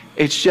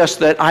 It's just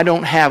that I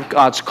don't have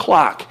God's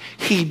clock.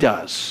 He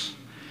does.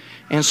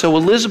 And so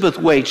Elizabeth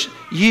waits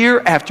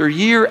year after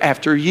year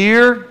after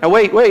year. Now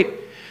wait.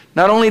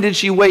 Not only did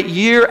she wait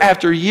year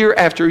after year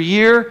after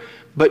year,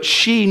 but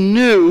she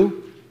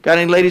knew, got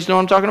any ladies know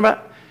what I'm talking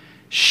about?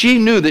 She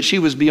knew that she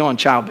was beyond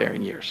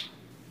childbearing years.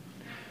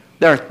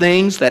 There are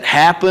things that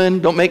happen,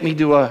 don't make me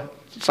do a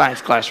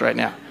science class right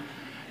now,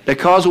 that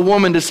cause a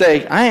woman to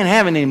say, I ain't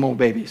having any more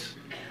babies.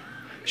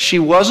 She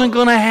wasn't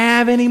going to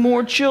have any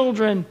more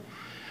children.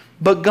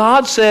 But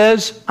God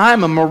says,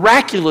 I'm a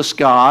miraculous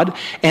God,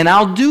 and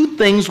I'll do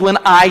things when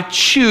I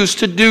choose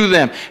to do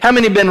them. How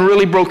many have been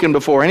really broken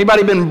before?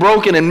 Anybody been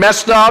broken and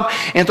messed up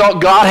and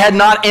thought God had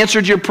not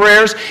answered your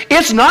prayers?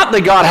 It's not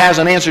that God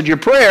hasn't answered your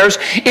prayers.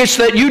 It's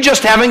that you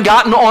just haven't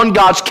gotten on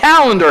God's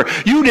calendar.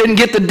 You didn't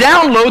get the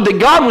download that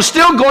God was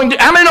still going to.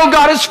 How many know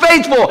God is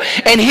faithful,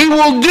 and He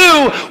will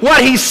do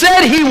what He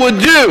said He would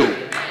do?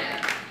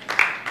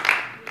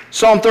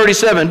 Psalm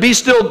 37, be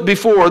still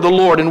before the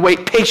Lord and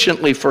wait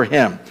patiently for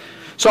Him.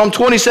 Psalm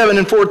 27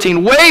 and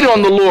 14, wait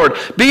on the Lord.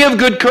 Be of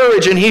good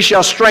courage, and He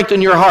shall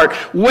strengthen your heart.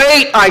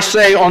 Wait, I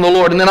say, on the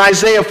Lord. And then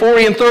Isaiah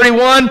 40 and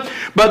 31,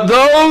 but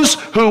those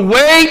who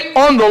wait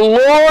on the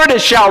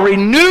Lord shall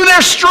renew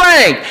their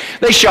strength.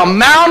 They shall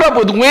mount up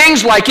with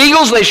wings like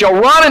eagles. They shall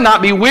run and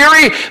not be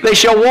weary. They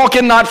shall walk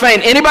and not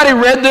faint. Anybody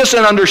read this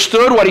and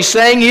understood what he's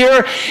saying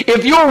here?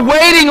 If you're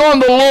waiting on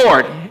the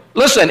Lord,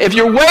 listen, if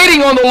you're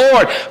waiting on the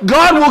Lord,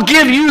 God will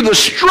give you the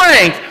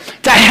strength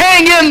to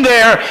hang in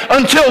there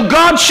until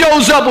God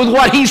shows up with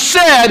what He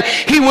said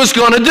He was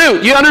going to do.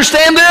 You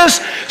understand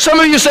this? Some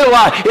of you say,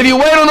 well, if you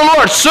wait on the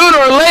Lord, sooner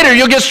or later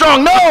you'll get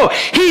strong. No,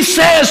 He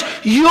says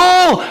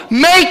you'll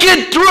make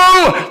it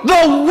through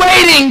the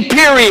waiting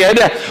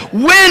period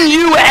when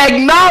you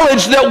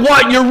acknowledge that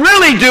what you're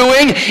really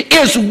doing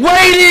is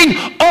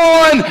waiting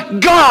on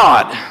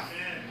God.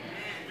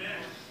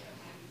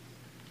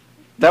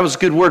 That was a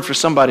good word for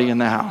somebody in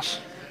the house.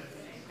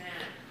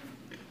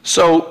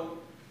 So,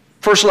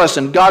 first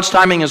lesson, God's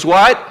timing is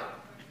what?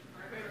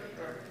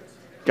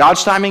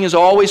 God's timing is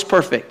always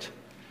perfect.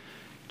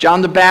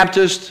 John the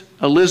Baptist,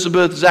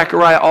 Elizabeth,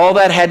 Zechariah, all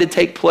that had to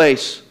take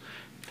place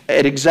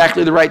at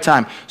exactly the right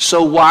time.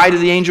 So why did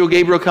the angel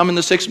Gabriel come in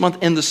the 6th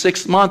month? In the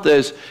 6th month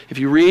is, if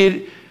you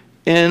read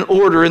in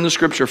order in the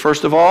scripture,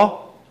 first of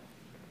all,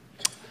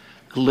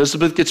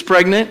 Elizabeth gets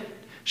pregnant.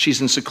 She's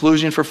in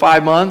seclusion for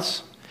 5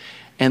 months.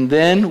 And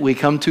then we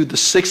come to the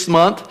 6th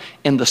month.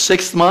 In the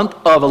 6th month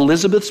of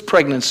Elizabeth's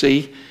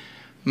pregnancy,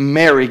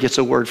 Mary gets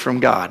a word from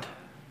God.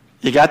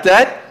 You got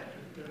that?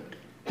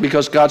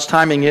 Because God's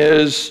timing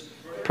is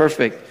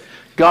perfect.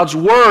 God's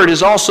word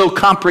is also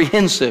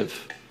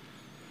comprehensive.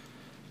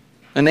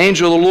 An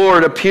angel of the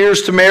Lord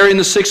appears to Mary in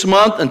the 6th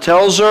month and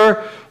tells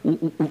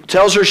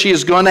her she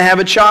is going to have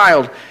a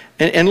child.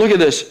 And look at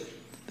this.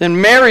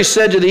 Then Mary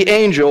said to the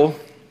angel,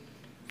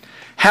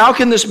 how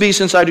can this be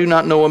since I do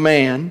not know a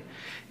man?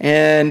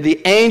 And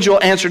the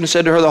angel answered and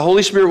said to her, the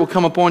Holy Spirit will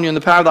come upon you, and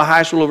the power of the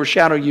highest will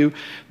overshadow you.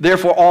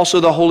 Therefore also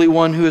the Holy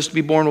One who is to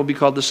be born will be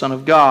called the Son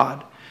of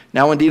God.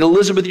 Now indeed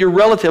Elizabeth, your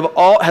relative,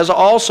 has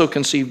also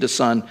conceived a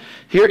son.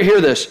 Hear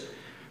this.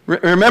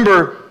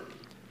 Remember,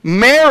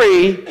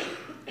 Mary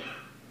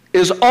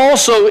is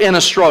also in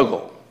a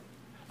struggle.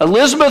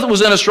 Elizabeth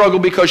was in a struggle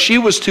because she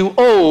was too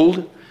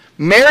old.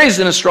 Mary's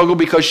in a struggle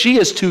because she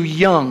is too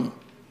young.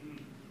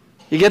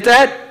 You get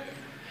that?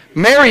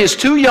 Mary is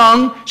too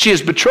young. She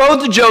is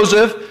betrothed to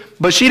Joseph,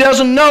 but she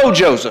doesn't know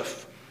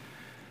Joseph.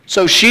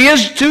 So she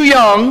is too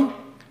young,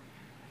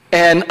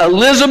 and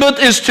Elizabeth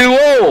is too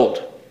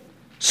old.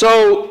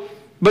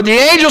 But the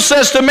angel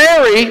says to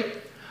Mary,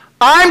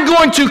 I'm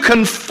going to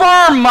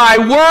confirm my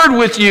word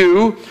with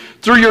you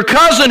through your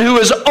cousin who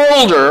is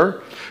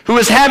older, who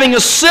is having a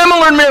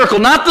similar miracle,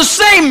 not the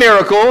same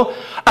miracle,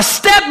 a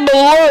step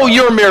below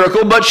your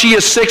miracle, but she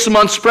is 6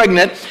 months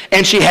pregnant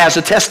and she has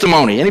a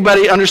testimony.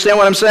 Anybody understand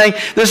what I'm saying?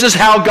 This is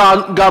how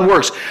God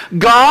works.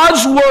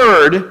 God's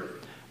word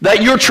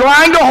that you're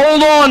trying to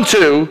hold on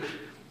to,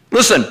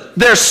 listen,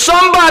 there's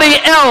somebody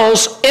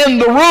else in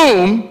the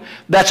room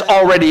that's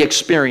already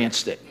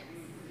experienced it.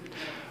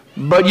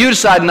 But you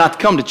decide not to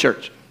come to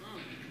church.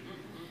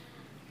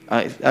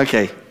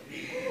 Okay.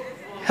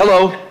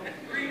 Hello.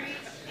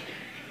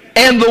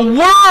 And the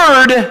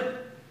word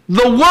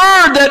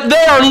that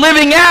they are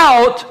living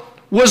out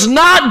was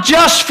not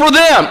just for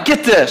them.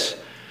 Get this.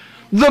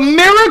 The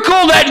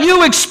miracle that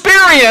you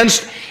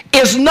experienced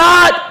is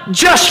not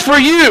just for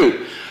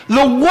you.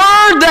 The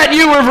word that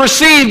you have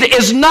received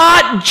is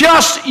not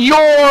just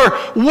your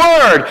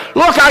word.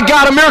 Look, I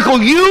got a miracle.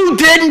 You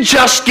didn't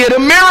just get a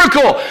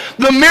miracle.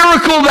 The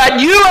miracle that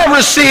you have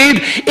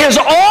received is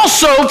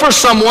also for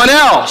someone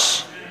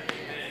else.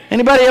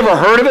 Anybody ever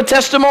heard of a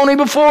testimony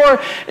before?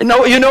 You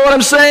know what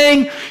I'm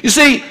saying? You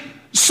see,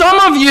 some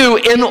of you,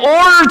 in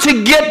order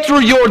to get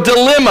through your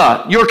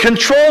dilemma, your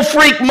control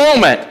freak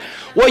moment,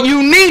 What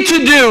you need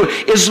to do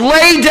is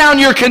lay down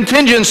your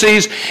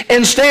contingencies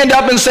and stand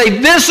up and say,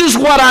 this is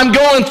what I'm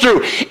going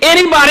through.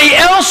 Anybody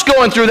else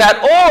going through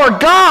that? Or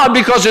God,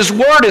 because His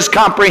Word is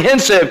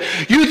comprehensive,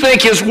 you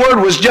think His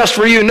Word was just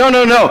for you. No,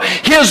 no, no.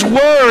 His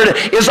Word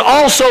is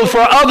also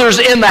for others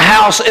in the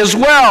house as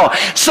well.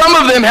 Some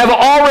of them have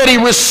already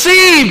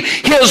received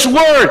His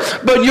Word,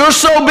 but you're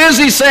so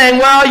busy saying,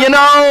 well, you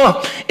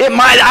know,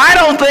 I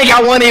don't think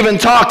I want to even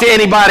talk to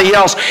anybody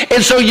else.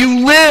 And so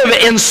you live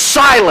in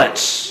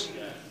silence.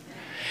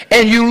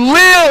 And you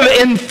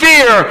live in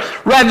fear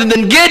rather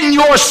than getting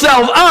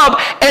yourself up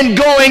and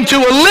going to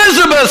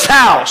Elizabeth's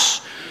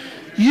house.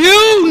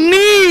 You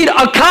need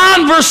a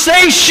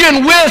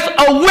conversation with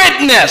a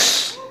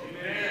witness.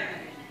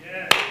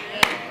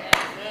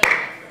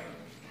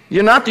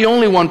 You're not the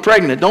only one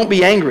pregnant. Don't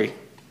be angry.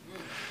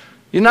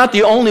 You're not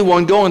the only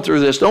one going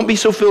through this. Don't be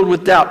so filled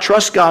with doubt.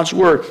 Trust God's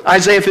word.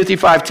 Isaiah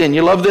 55:10.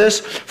 You love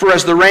this? For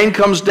as the rain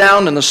comes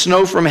down and the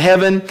snow from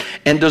heaven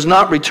and does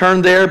not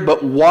return there,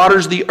 but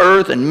waters the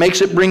earth and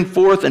makes it bring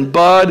forth and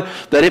bud,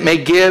 that it may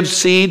give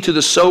seed to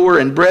the sower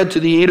and bread to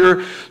the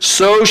eater,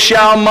 so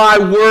shall my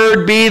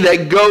word be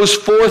that goes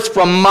forth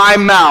from my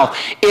mouth.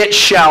 It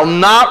shall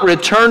not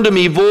return to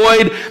me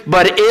void,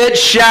 but it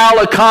shall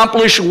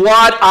accomplish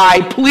what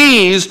I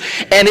please,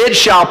 and it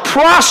shall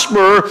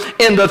prosper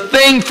in the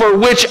thing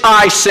for which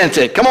I sent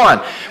it. Come on.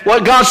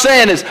 What God's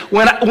saying is,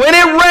 when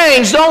it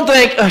rains, don't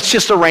think, oh, it's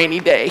just a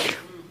rainy day.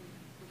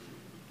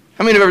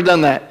 How many have ever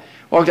done that?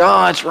 Well,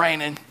 God, it's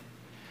raining.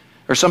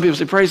 Or some people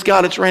say, praise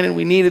God, it's raining.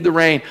 We needed the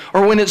rain.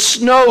 Or when it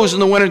snows in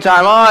the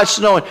wintertime, oh, it's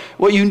snowing.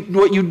 What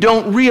you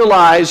don't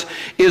realize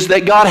is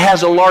that God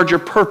has a larger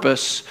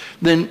purpose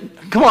than,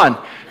 come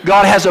on,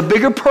 God has a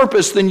bigger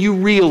purpose than you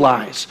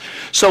realize.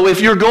 So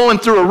if you're going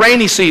through a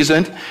rainy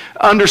season,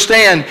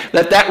 understand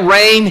that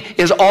rain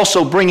is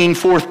also bringing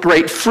forth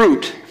great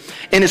fruit.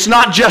 And it's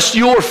not just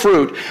your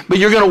fruit, but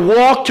you're going to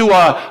walk to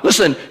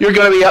you're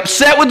going to be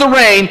upset with the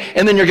rain,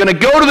 and then you're going to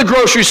go to the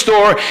grocery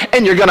store,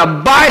 and you're going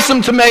to buy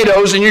some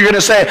tomatoes, and you're going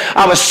to say,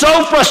 I was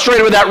so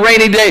frustrated with that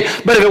rainy day,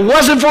 but if it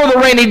wasn't for the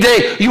rainy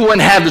day, you wouldn't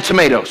have the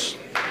tomatoes.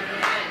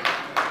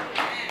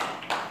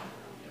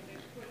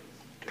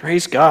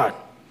 Praise God.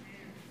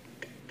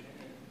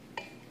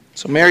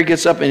 So Mary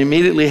gets up and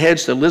immediately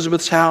heads to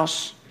Elizabeth's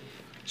house.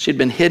 She'd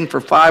been hidden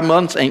for 5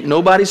 months. Ain't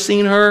nobody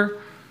seen her.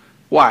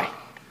 Why?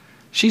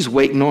 She's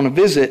waiting on a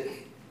visit.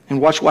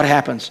 And watch what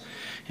happens.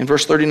 In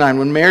verse 39,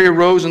 when Mary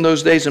arose in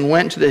those days and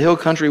went into the hill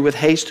country with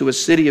haste to a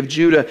city of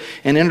Judah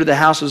and entered the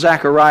house of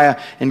Zechariah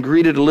and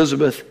greeted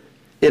Elizabeth,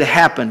 it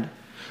happened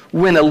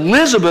when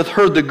Elizabeth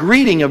heard the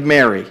greeting of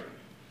Mary.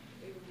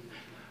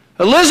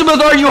 Elizabeth,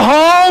 are you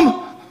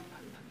home?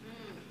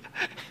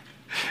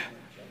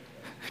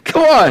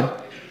 Come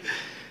on.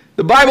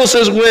 The Bible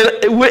says when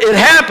it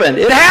happened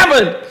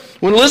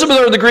when Elizabeth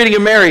heard the greeting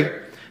of Mary,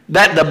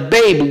 that the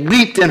babe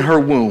leaped in her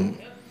womb.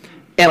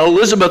 And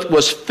Elizabeth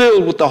was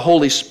filled with the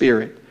Holy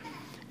Spirit.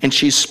 And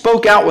she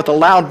spoke out with a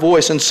loud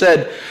voice and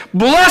said,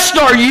 blessed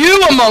are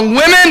you among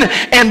women,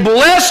 and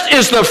blessed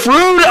is the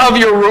fruit of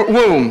your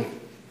womb.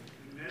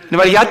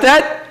 Anybody got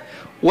that?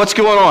 What's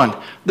going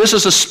on? This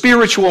is a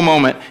spiritual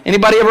moment.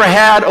 Anybody ever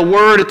had a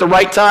word at the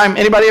right time?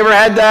 Anybody ever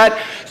had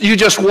that? You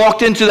just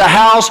walked into the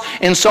house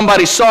and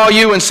somebody saw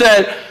you and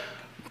said,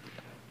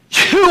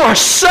 you are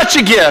such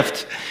a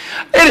gift.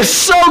 It is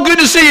so good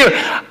to see you.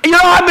 You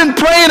know, I've been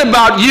praying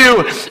about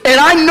you, and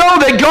I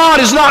know that God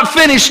is not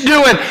finished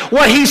doing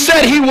what He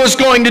said He was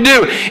going to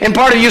do. And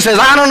part of you says,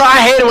 I don't know,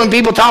 I hate it when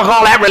people talk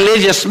all that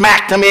religious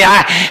smack to me.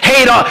 I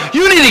hate all.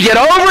 You need to get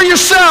over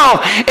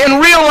yourself and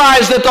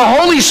realize that the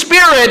Holy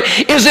Spirit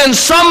is in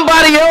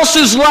somebody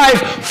else's life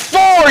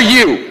for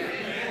you.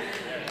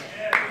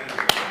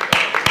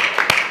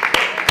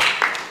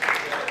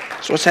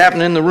 So what's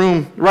happening in the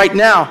room right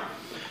now?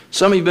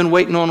 Some of you have been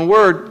waiting on a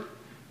word.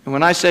 And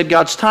when I said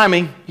God's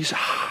timing, you said,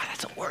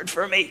 that's a word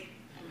for me.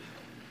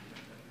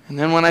 And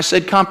then when I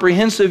said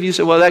comprehensive, you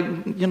said, well,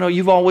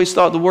 you've always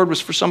thought the word was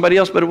for somebody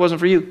else, but it wasn't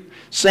for you.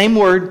 Same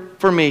word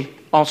for me,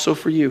 also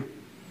for you.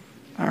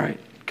 All right.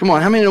 Come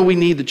on. How many know we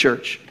need the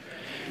church?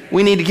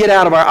 We need to get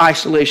out of our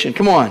isolation.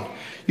 Come on.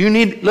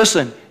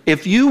 Listen,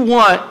 if you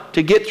want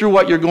to get through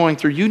what you're going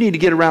through, you need to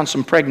get around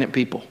some pregnant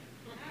people.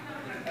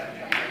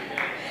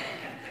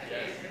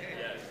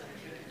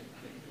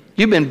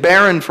 You've been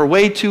barren for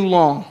way too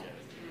long.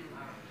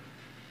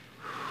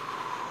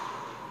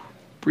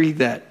 Breathe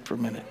that for a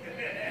minute.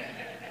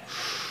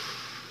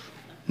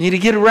 Need to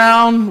get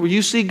around where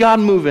you see God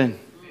moving.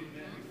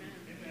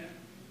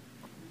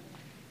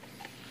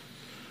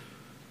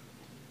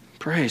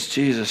 Praise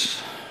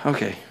Jesus.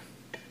 Okay.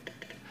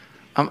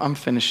 I'm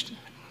finished.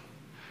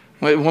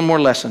 Wait, one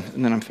more lesson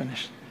and then I'm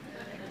finished.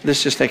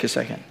 Let's just take a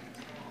second.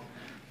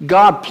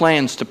 God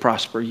plans to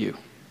prosper you.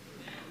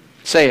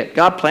 Say it.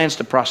 God plans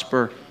to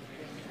prosper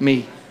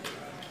me.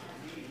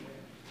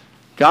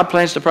 God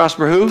plans to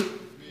prosper who?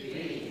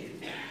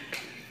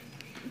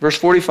 Verse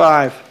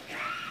 45,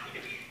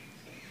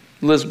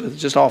 Elizabeth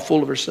is just all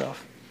full of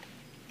herself.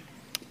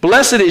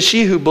 Blessed is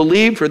she who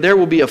believed, for there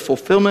will be a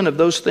fulfillment of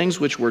those things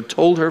which were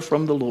told her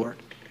from the Lord.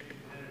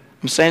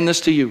 I'm saying this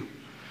to you.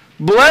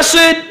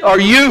 Blessed are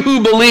you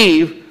who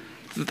believe,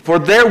 for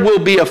there will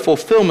be a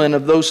fulfillment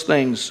of those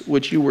things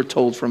which you were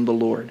told from the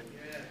Lord.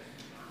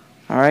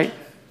 All right?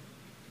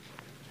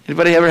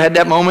 Anybody ever had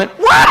that moment?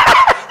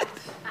 What?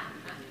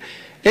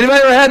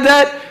 Anybody ever had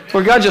that?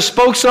 Where God just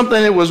spoke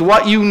something that was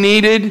what you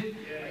needed?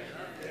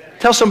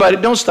 Tell somebody,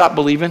 don't stop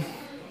believing.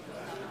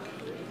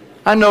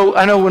 I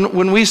know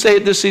when we say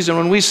it this season,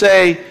 when we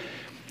say,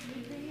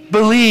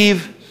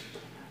 believe,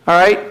 all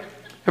right?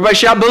 Everybody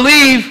shout,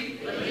 believe.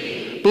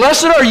 Believe.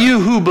 Blessed are you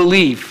who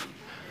believe,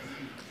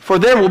 for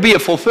there will be a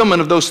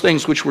fulfillment of those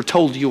things which were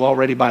told you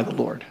already by the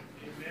Lord.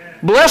 Amen.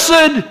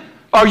 Blessed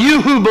are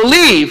you who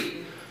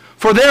believe,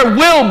 for there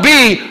will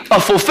be a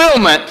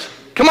fulfillment.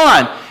 Come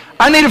on.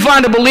 I need to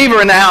find a believer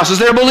in the house. Is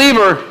there a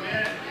believer?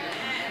 Amen.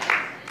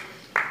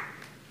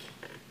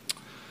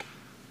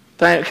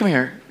 Diana, come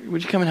here.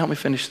 Would you come and help me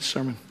finish the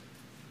sermon?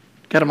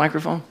 Got a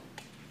microphone?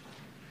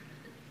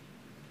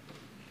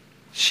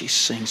 She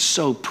sings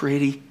so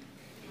pretty.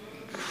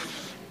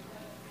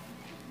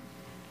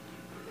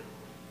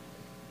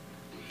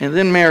 And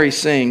then Mary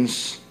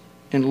sings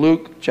in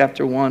Luke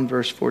chapter 1,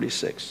 verse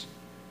 46.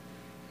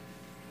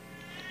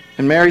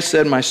 And Mary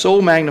said, my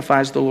soul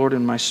magnifies the Lord,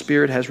 and my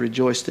spirit has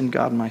rejoiced in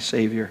God my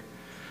Savior.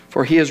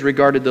 For he has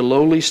regarded the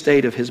lowly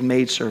state of his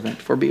maidservant.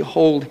 For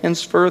behold,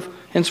 henceforth,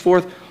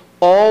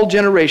 all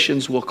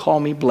generations will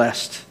call me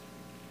blessed.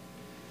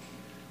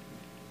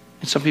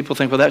 And some people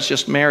think, well, that's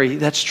just Mary.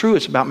 That's true,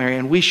 it's about Mary,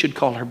 and we should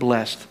call her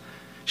blessed.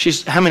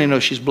 How many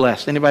know she's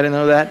blessed? Anybody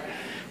know that?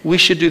 We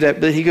should do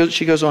that. But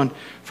she goes on,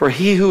 for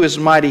he who is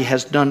mighty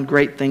has done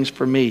great things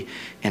for me,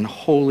 and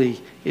holy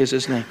is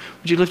his name.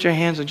 Would you lift your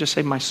hands and just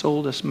say, my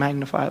soul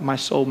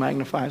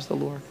magnifies the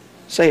Lord.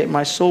 Say it,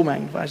 my soul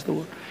magnifies the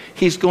Lord.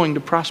 He's going to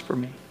prosper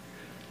me.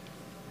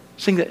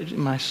 Sing that,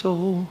 my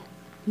soul.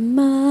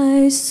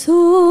 My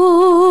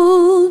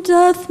soul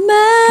doth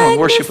magnify. Come on,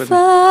 worship with me.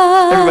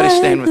 Everybody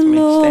stand with me.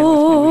 Stand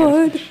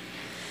with me.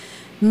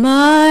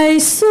 My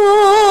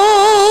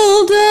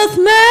soul doth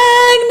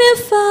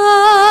magnify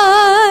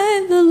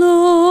the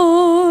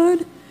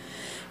Lord.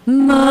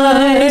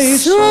 My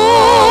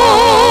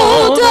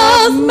soul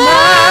doth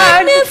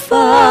magnify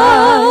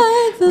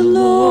the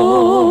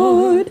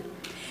Lord.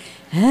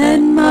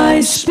 And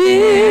my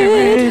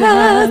spirit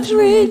hath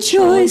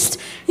rejoiced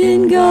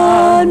in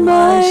God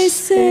my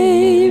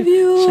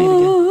Savior.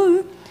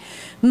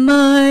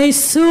 My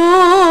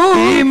soul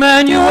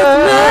Emmanuel,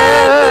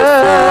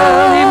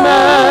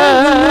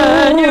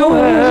 Emmanuel,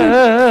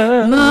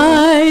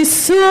 my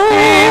soul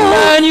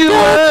Emmanuel,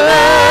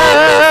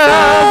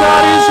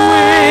 God is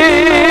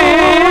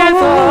with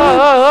us.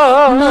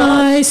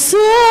 My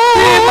soul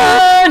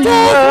Emmanuel,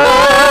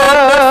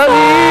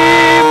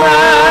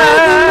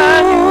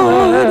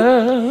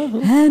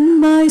 and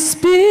my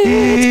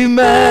spirit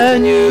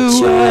Emmanuel,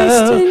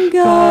 in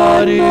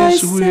God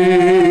is with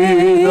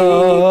us.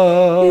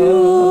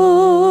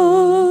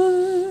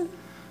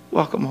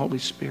 Welcome, Holy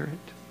Spirit.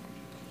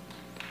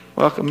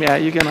 Welcome. Yeah,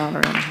 you can honor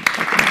him.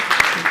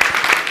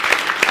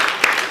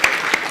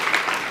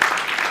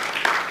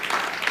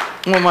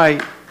 I want my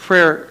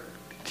prayer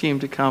team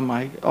to come,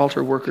 my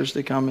altar workers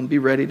to come and be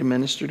ready to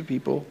minister to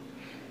people.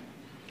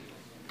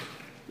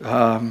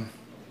 And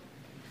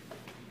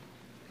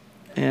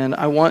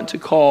I want to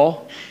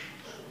call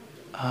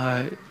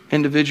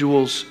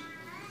individuals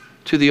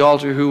to the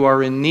altar who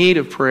are in need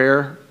of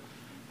prayer.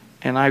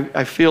 And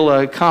I feel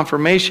a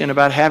confirmation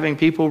about having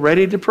people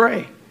ready to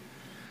pray.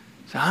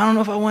 So I don't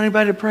know if I want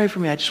anybody to pray for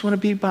me. I just want to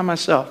be by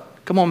myself.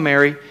 Come on,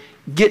 Mary.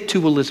 Get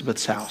to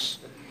Elizabeth's house.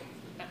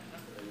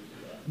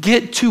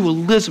 Get to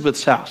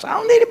Elizabeth's house. I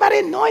don't need anybody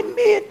anointing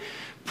me and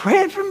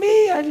praying for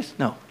me.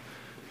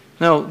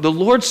 No, the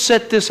Lord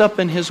set this up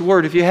in his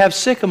word. If you have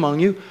sick among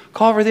you,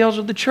 call for the elders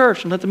of the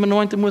church and let them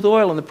anoint them with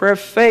oil. And the prayer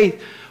of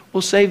faith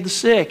will save the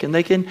sick. And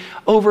they can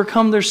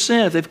overcome their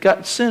sin. If they've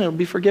got sin, it'll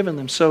be forgiven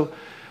them.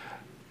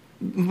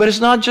 But it's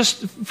not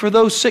just for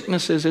those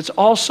sicknesses. It's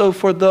also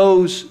for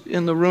those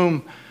in the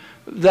room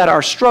that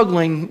are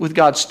struggling with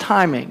God's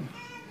timing.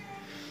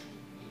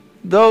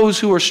 Those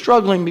who are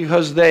struggling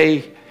because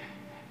they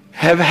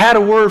have had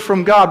a word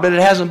from God, but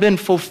it hasn't been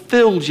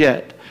fulfilled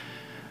yet.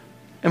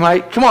 Come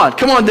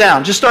on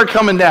down. Just start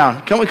coming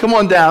down. Come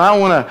on down. I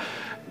don't want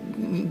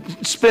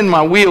to spin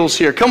my wheels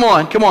here. Come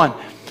on.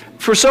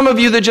 For some of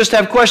you that just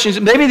have questions,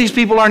 maybe these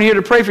people aren't here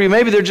to pray for you.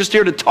 Maybe they're just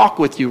here to talk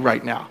with you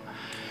right now.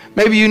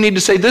 Maybe you need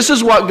to say, this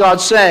is what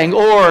God's saying,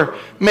 or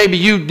maybe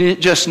you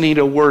just need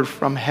a word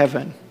from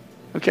heaven.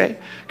 Okay?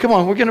 Come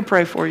on, we're going to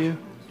pray for you.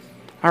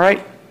 All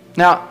right?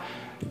 Now,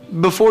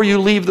 before you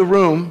leave the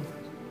room,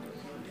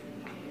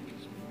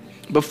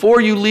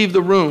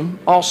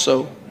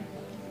 also,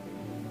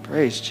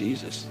 praise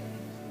Jesus.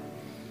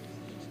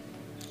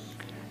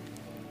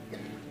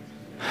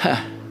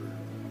 I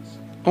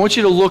want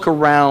you to look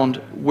around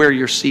where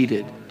you're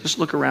seated. Just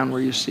look around where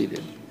you're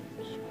seated.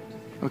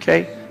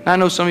 Okay? Now, I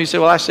know some of you say,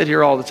 well, I sit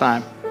here all the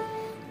time.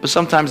 But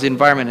sometimes the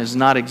environment is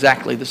not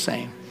exactly the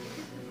same.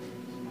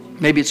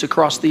 Maybe it's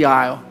across the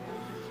aisle.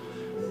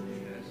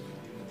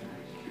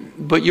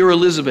 But you're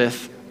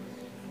Elizabeth.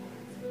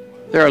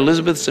 There are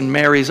Elizabeths and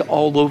Marys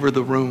all over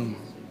the room.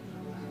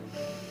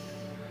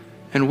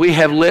 And we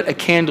have lit a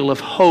candle of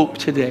hope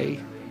today.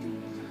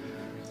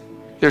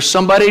 There's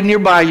somebody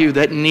nearby you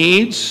that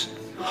needs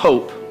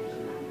hope.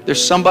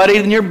 There's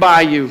somebody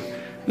nearby you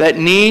that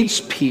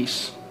needs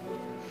peace.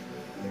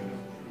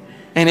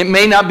 And it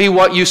may not be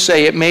what you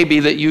say. It may be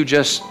that you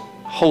just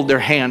hold their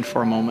hand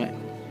for a moment.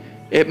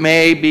 It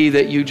may be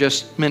that you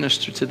just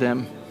minister to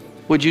them.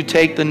 Would you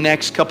take the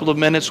next couple of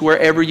minutes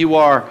wherever you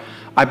are?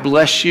 I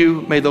bless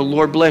you. May the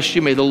Lord bless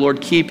you. May the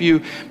Lord keep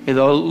you. May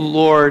the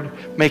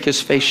Lord make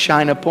his face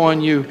shine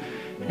upon you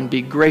and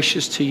be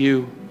gracious to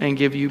you and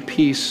give you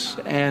peace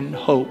and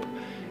hope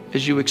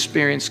as you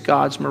experience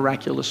God's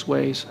miraculous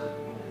ways.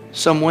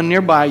 Someone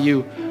nearby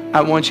you,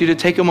 I want you to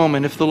take a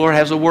moment. If the Lord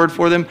has a word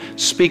for them,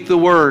 speak the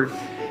word.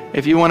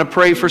 If you want to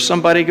pray for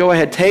somebody, go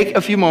ahead. Take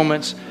a few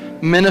moments.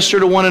 Minister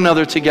to one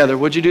another together.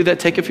 Would you do that?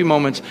 Take a few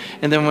moments.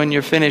 And then when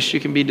you're finished, you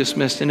can be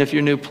dismissed. And if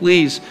you're new,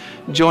 please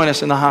join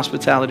us in the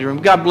hospitality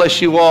room. God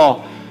bless you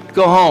all.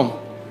 Go home.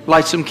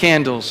 Light some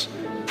candles.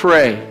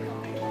 Pray.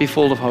 Be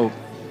full of hope.